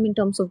for them in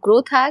terms of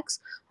growth hacks.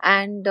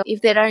 And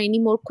if there are any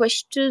more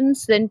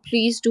questions, then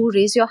please do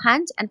raise your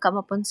hands and come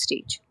up on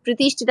stage.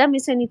 Pritish, did I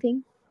miss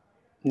anything?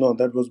 No,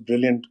 that was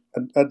brilliant.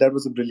 That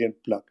was a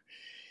brilliant plug.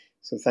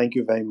 So thank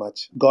you very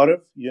much.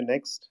 Gaurav, you're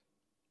next.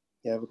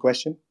 You have a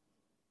question?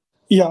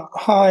 Yeah,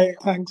 hi.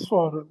 Thanks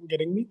for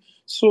getting me.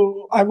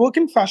 So I work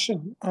in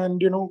fashion,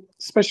 and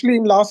especially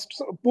in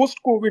last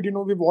post-COVID,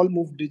 we've all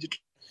moved digital,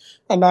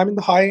 and I'm in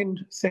the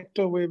high-end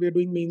sector where we're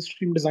doing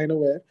mainstream designer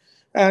wear.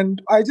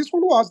 And I just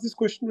want to ask this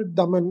question with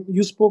Daman.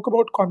 You spoke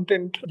about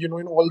content, in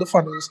all the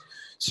funnels.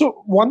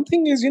 So one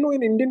thing is, in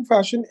Indian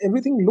fashion,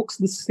 everything looks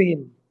the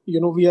same.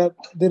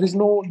 There is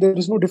no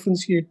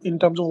differentiate in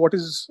terms of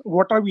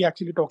what are we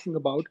actually talking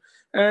about.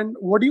 And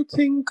what do you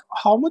think,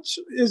 how much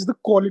is the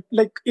quality,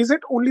 like, is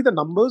it only the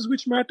numbers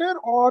which matter,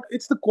 or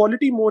it's the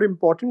quality more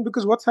important?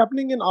 Because what's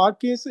happening in our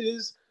case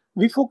is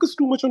we focus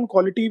too much on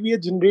quality. We are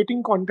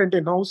generating content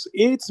in-house.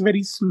 A, it's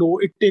very slow,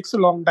 it takes a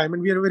long time,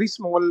 and we are a very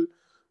small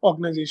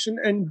organization.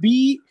 And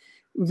B,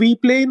 we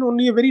play in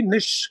only a very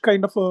niche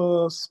kind of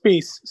a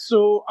space.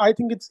 So I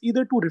think it's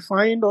either too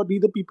refined or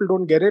either people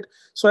don't get it.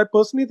 So I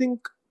personally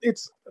think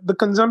it's the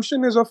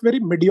consumption is of very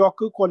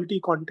mediocre quality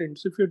content.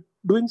 So if you're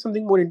doing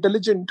something more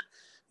intelligent,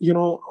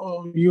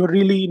 you're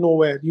really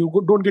nowhere.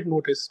 Don't get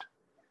noticed.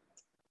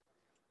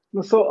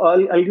 So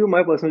I'll give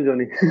my personal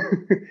journey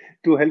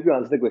to help you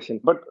answer the question.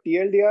 But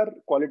TLDR,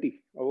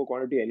 quality over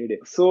quantity any day.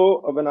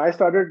 So when I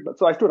started,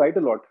 I used to write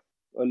a lot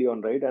early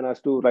on, right? And I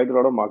used to write a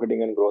lot of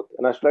marketing and growth.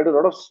 And I used to write a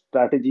lot of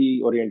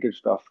strategy-oriented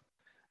stuff,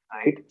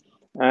 right?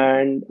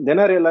 And then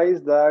I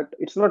realized that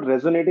it's not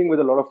resonating with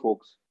a lot of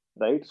folks,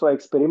 right? So I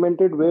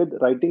experimented with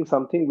writing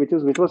something which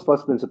was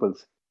first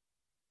principles,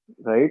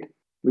 right?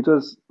 Which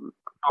was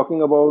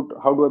talking about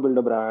how do I build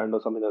a brand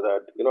or something like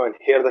that, and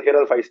here are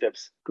the 5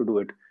 steps to do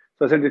it.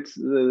 So I said, it's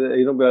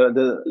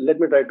let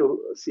me try to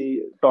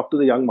talk to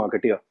the young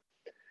marketeer.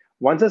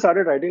 Once I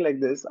started writing like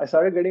this, I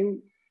started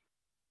getting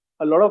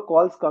a lot of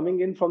calls coming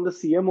in from the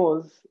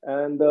CMOs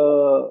and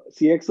the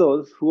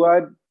CXOs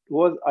for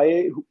whom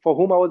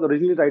I was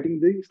originally writing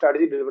the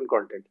strategy-driven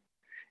content.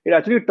 It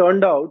actually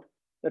turned out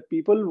that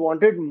people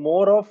wanted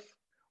more of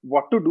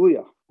what to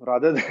do,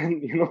 rather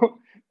than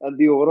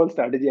the overall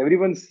strategy.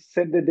 Everyone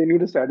said that they knew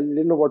the strategy, they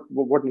didn't know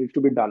what needs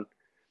to be done.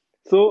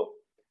 So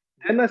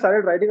then I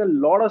started writing a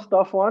lot of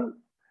stuff on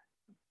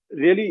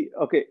really,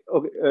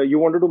 you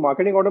want to do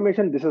marketing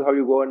automation, this is how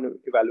you go and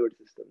evaluate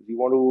systems. You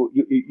want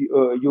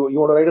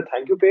to write a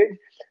thank you page,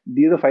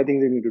 these are the 5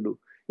 things you need to do,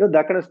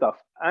 that kind of stuff.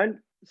 And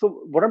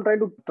so what I'm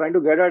trying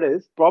to get at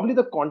is probably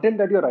the content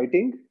that you're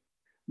writing,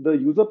 the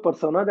user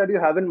persona that you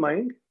have in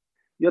mind,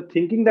 you're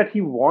thinking that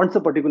he wants a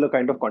particular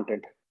kind of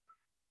content.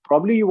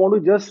 Probably you want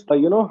to just go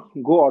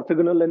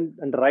orthogonal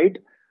and write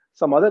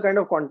some other kind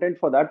of content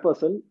for that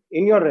person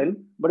in your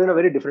realm, but in a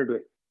very different way.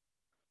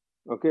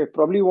 Okay,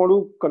 probably you want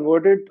to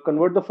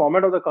convert the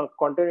format of the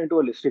content into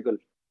a listicle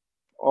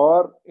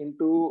or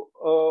into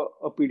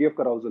a PDF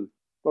carousel.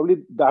 Probably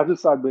that will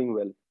start doing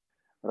well,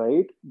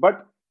 right?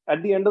 But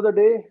at the end of the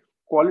day,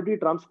 quality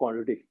trumps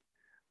quantity.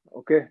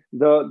 Okay,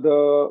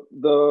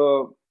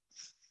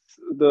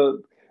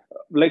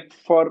 like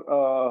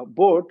for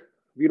Boat,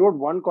 we wrote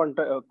one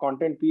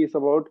content piece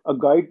about a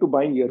guide to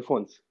buying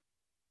earphones.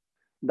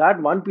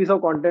 That one piece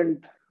of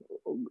content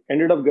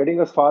ended up getting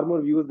us far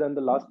more views than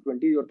the last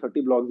 20 or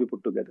 30 blogs we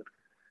put together.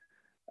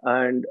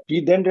 And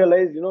we then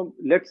realized,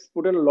 let's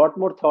put in a lot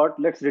more thought.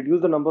 Let's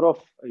reduce the number of,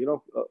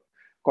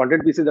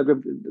 content pieces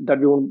that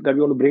we want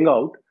to bring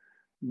out,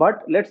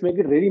 but let's make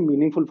it really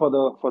meaningful for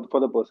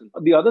the person.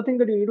 The other thing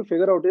that you need to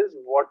figure out is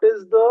what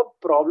is the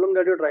problem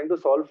that you're trying to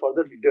solve for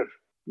the reader.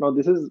 Now,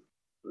 this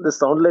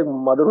sounds like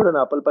motherhood and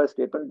apple pie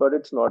statement, but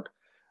it's not,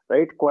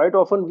 right? Quite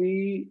often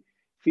we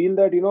feel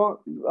that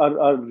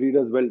our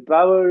reader is well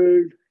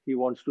traveled. He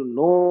wants to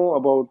know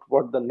about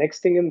what the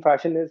next thing in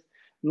fashion is.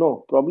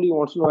 No, probably he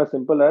wants to know as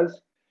simple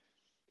as,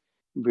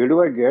 where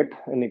do I get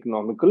an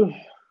economical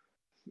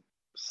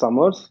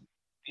summer's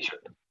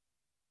t-shirt?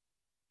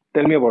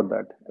 Tell me about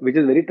that, which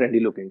is very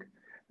trendy looking,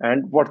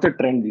 and what's the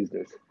trend these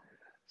days.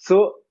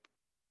 So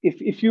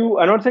if you,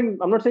 I'm not saying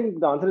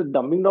the answer is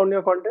dumbing down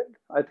your content.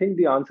 I think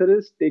the answer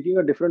is taking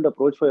a different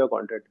approach for your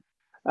content.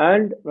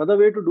 And another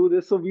way to do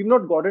this, so we've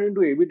not gotten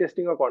into A/B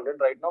testing our content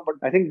right now, but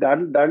I think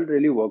that'll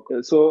really work.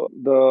 So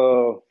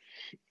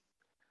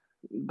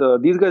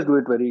these guys do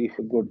it very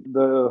good.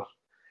 The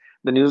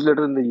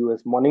newsletter in the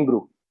US, Morning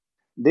Brew,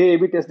 they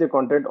A/B test their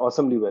content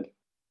awesomely well,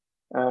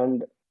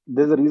 and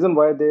there's a reason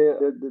why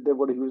they've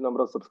got a huge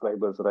number of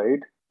subscribers, right?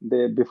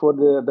 Before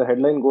the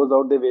headline goes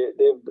out,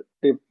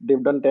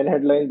 they've done 10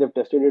 headlines, they've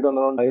tested it on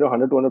around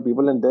 100 200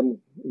 people, and then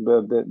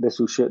they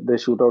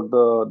shoot out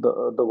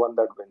the one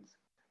that wins.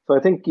 So I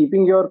think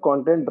keeping your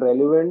content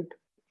relevant,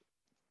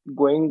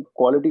 going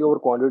quality over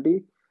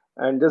quantity,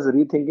 and just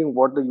rethinking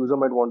what the user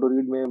might want to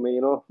read may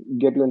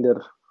get you in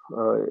their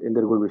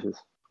good wishes.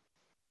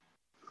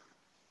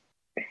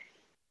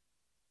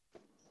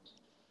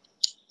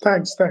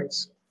 Thanks.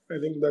 I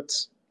think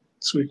that's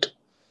sweet.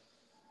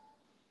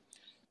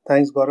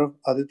 Thanks, Gaurav.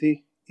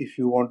 Aditi, if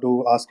you want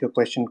to ask your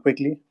question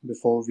quickly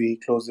before we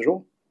close the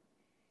room.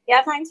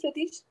 Yeah, thanks,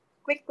 Pratish.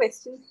 Quick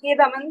question. Hey,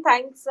 Daman,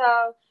 thanks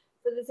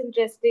for this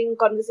interesting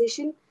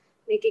conversation,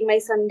 making my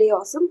Sunday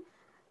awesome.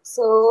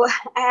 So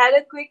I had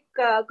a quick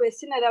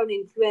question around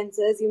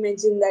influencers. You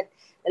mentioned that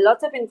there are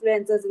lots of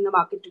influencers in the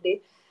market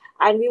today.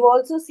 And we've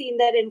also seen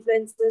that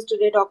influencers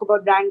today talk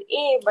about brand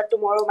A, but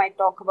tomorrow might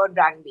talk about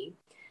brand B.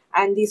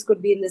 And these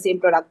could be in the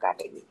same product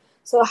category.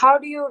 So how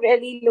do you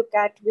really look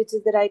at which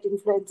is the right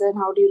influencer, and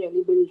how do you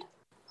really build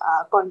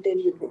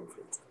content with the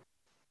influencer?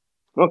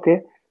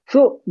 Okay.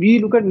 So we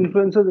look at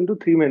influencers into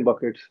three main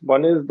buckets.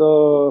 One is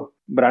the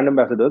brand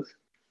ambassadors,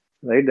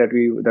 right, that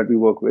we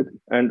work with.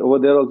 And over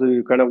there also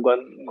we've kind of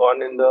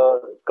gone in the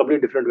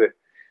completely different way.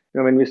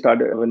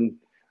 When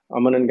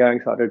Aman and gang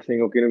started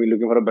saying, okay, we're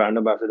looking for a brand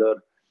ambassador,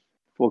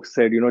 folks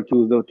said,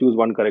 choose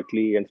one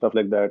correctly and stuff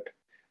like that.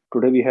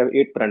 Today we have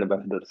 8 brand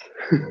ambassadors.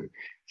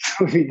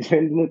 So we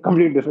went in a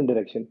completely different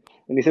direction.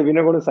 And he said, we're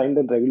not going to sign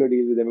them regular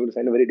deals with them. We're going to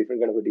sign a very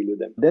different kind of a deal with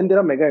them. Then there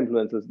are mega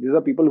influencers. These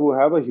are people who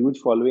have a huge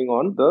following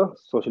on the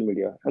social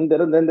media. And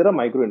then there are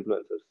micro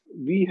influencers.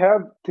 We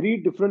have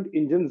 3 different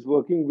engines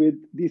working with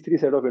these 3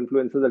 set of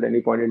influencers at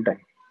any point in time.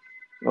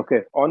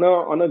 Okay.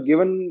 On a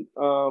given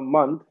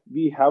month,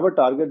 we have a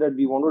target that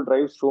we want to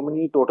drive so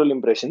many total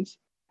impressions,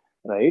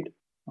 right,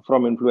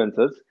 from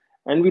influencers.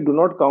 And we do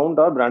not count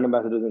our brand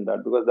ambassadors in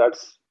that, because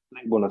that's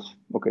like bonus.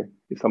 Okay,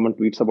 if someone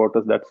tweets about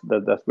us,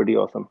 that's pretty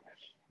awesome.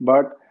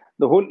 But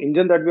the whole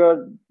engine that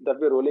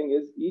we're rolling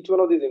is, each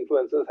one of these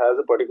influencers has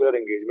a particular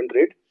engagement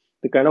rate.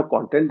 The kind of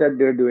content that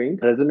they're doing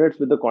resonates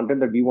with the content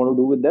that we want to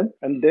do with them,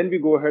 and then we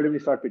go ahead and we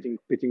start pitching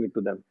it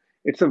to them.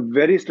 It's a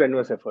very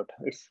strenuous effort.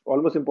 It's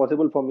almost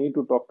impossible for me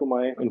to talk to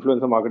my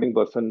influencer marketing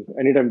person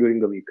anytime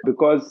during the week,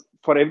 because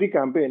for every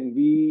campaign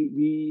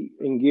we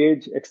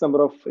engage X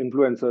number of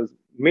influencers,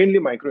 mainly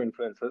micro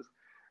influencers,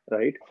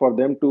 right, for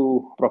them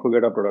to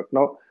propagate our product.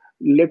 Now,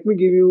 let me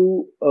give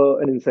you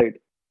an insight.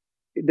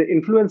 The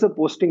influencer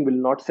posting will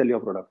not sell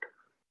your product.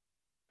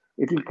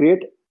 It will create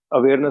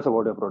awareness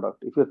about your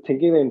product. If you're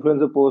thinking the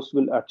influencer post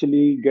will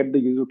actually get the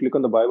user to click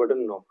on the buy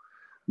button, no.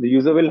 The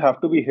user will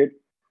have to be hit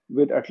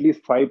with at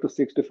least 5 to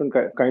 6 different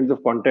kinds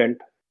of content,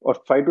 or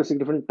 5 to 6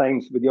 different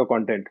times with your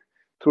content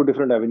through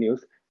different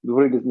avenues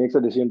before it makes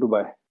a decision to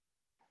buy,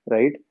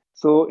 right?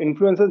 So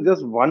influencer is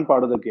just one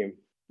part of the game,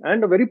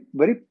 and a very,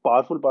 very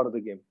powerful part of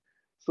the game.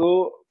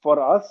 So for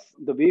us,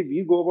 the way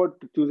we go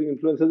about choosing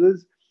influencers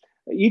is,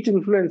 each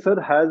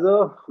influencer has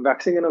a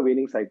waxing and a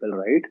waning cycle,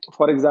 right?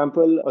 For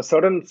example, a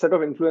certain set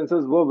of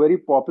influencers were very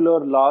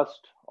popular last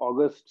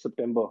August,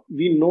 September.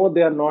 We know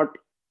they are not,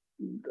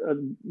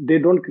 they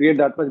don't create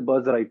that much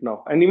buzz right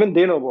now. And even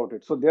they know about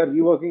it. So they are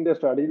reworking their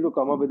strategy to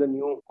come up with a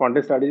new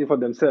content strategy for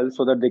themselves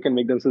so that they can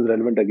make themselves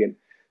relevant again.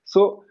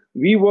 So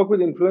we work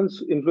with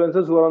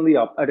influencers who are on the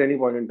up at any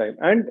point in time.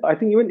 And I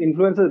think even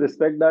influencers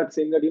respect that,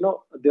 saying that,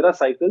 there are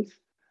cycles.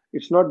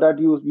 It's not that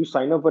you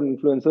sign up an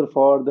influencer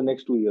for the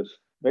next 2 years,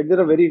 right? There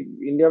are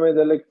India,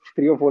 there are like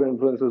 3 or 4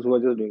 influencers who are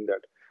just doing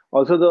that.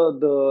 Also,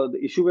 the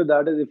issue with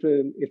that is,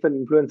 if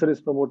an influencer is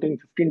promoting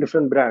 15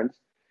 different brands,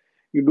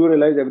 you do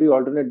realize every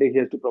alternate day he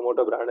has to promote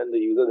a brand, and the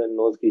user then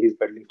knows he's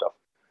peddling stuff,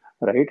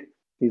 right?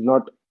 He's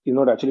not is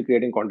not actually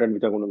creating content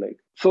which I'm going to like.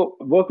 So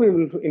work with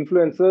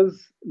influencers,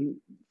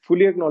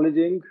 fully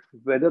acknowledging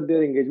whether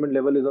their engagement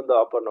level is on the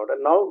up or not.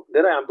 And now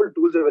there are ample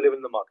tools available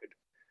in the market,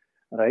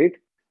 right,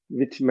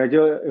 which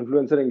measure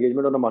influencer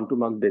engagement on a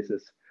month-to-month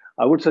basis.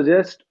 I would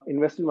suggest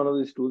invest in one of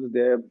these tools.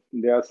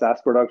 They are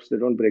SaaS products. They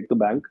don't break the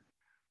bank.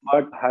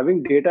 But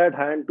having data at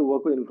hand to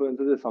work with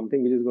influencers is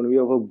something which is going to be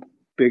of a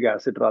big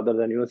asset rather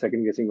than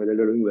second guessing whether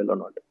they're doing well or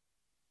not.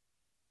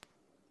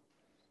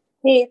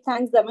 Hey,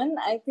 thanks, Daman.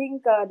 I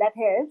think that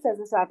helps as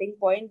a starting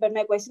point. But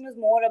my question is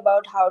more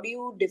about how do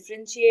you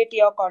differentiate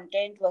your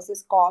content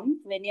versus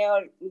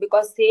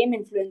because same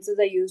influencers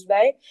are used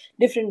by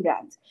different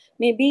brands.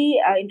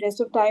 Maybe interest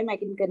of time, I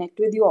can connect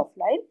with you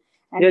offline.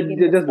 And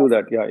just do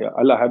that. Yeah.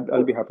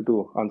 I'll be happy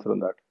to answer on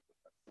that.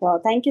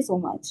 Thank you so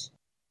much.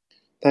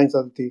 Thanks,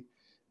 Aditi.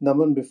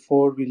 Naman,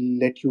 before we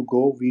let you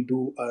go, we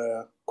do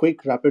a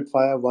quick rapid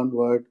fire, 1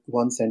 word,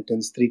 1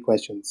 sentence, 3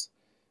 questions.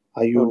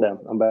 Are you? Oh, damn,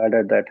 I'm bad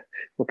at that.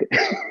 Okay,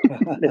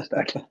 let's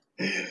start.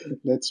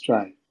 Let's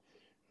try.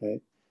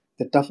 Right.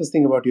 The toughest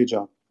thing about your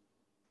job?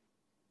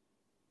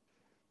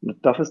 The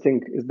toughest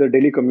thing is the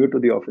daily commute to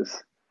the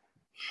office.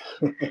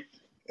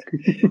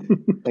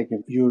 Thank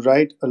you. You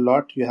write a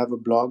lot. You have a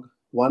blog.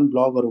 1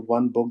 blog or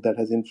 1 book that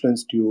has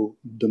influenced you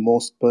the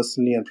most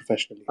personally and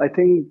professionally? I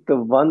think the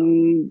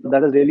one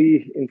that has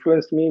really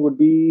influenced me would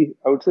be,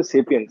 I would say,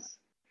 Sapiens,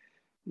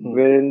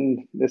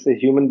 wherein they say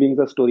human beings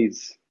are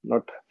stories,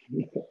 not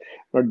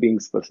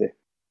beings per se.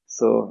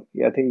 So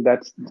yeah, I think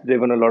that's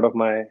driven a lot of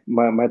my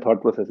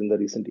thought process in the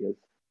recent years.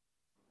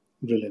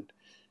 Brilliant.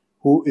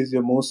 Who is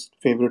your most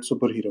favorite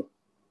superhero?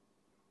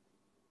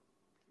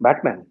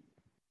 Batman.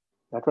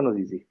 That one was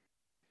easy.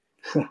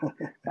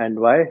 And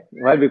why?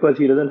 Why? Because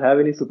he doesn't have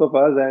any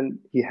superpowers and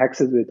he hacks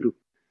his way through.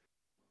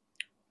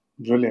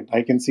 Brilliant.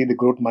 I can see the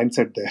growth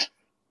mindset there.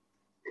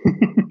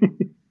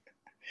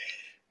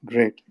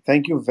 Great.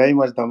 Thank you very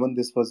much, Daman.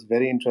 This was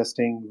very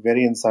interesting,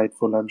 very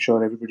insightful. I'm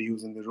sure everybody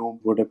who's in the room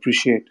would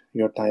appreciate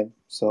your time.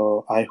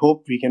 So I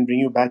hope we can bring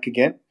you back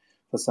again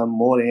for some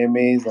more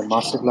AMAs and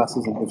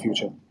masterclasses in the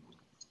future.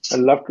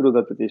 I'd love to do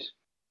that, Pratish.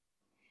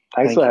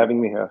 Thanks for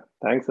having me here.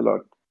 Thanks a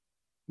lot.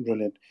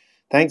 Brilliant.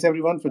 Thanks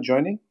everyone for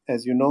joining.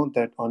 As you know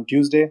that on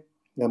Tuesday,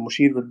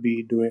 Mushir will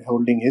be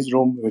holding his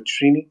room with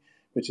Srini,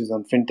 which is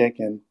on fintech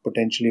and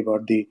potentially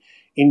about the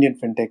Indian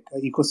fintech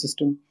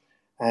ecosystem.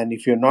 And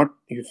if you've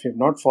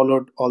not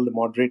followed all the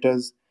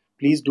moderators,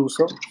 please do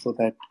so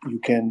that you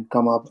can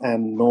come up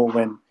and know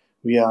when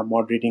we are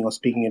moderating or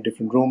speaking in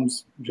different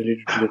rooms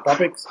related to the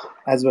topics,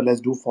 as well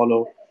as do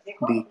follow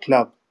the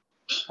club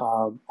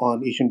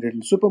on Asian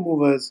Digital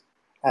Supermovers,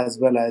 as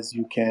well as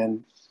you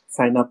can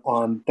sign up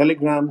on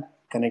Telegram,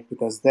 connect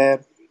with us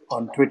there,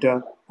 on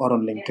Twitter or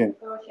on LinkedIn.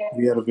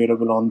 We are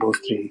available on those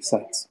 3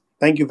 sites.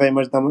 Thank you very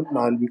much, Daman.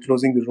 Now I'll be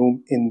closing the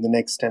room in the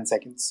next 10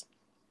 seconds.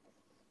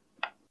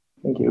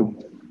 Thank you.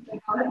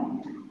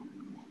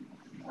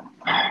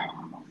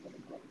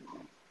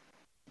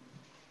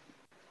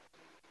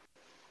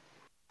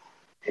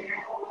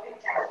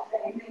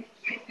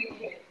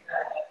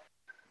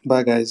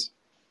 Bye, guys.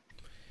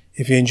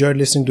 If you enjoyed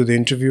listening to the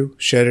interview,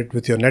 share it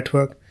with your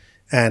network,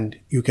 and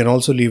you can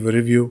also leave a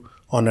review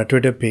on our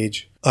Twitter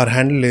page. Our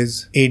handle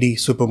is AD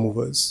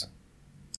Supermovers.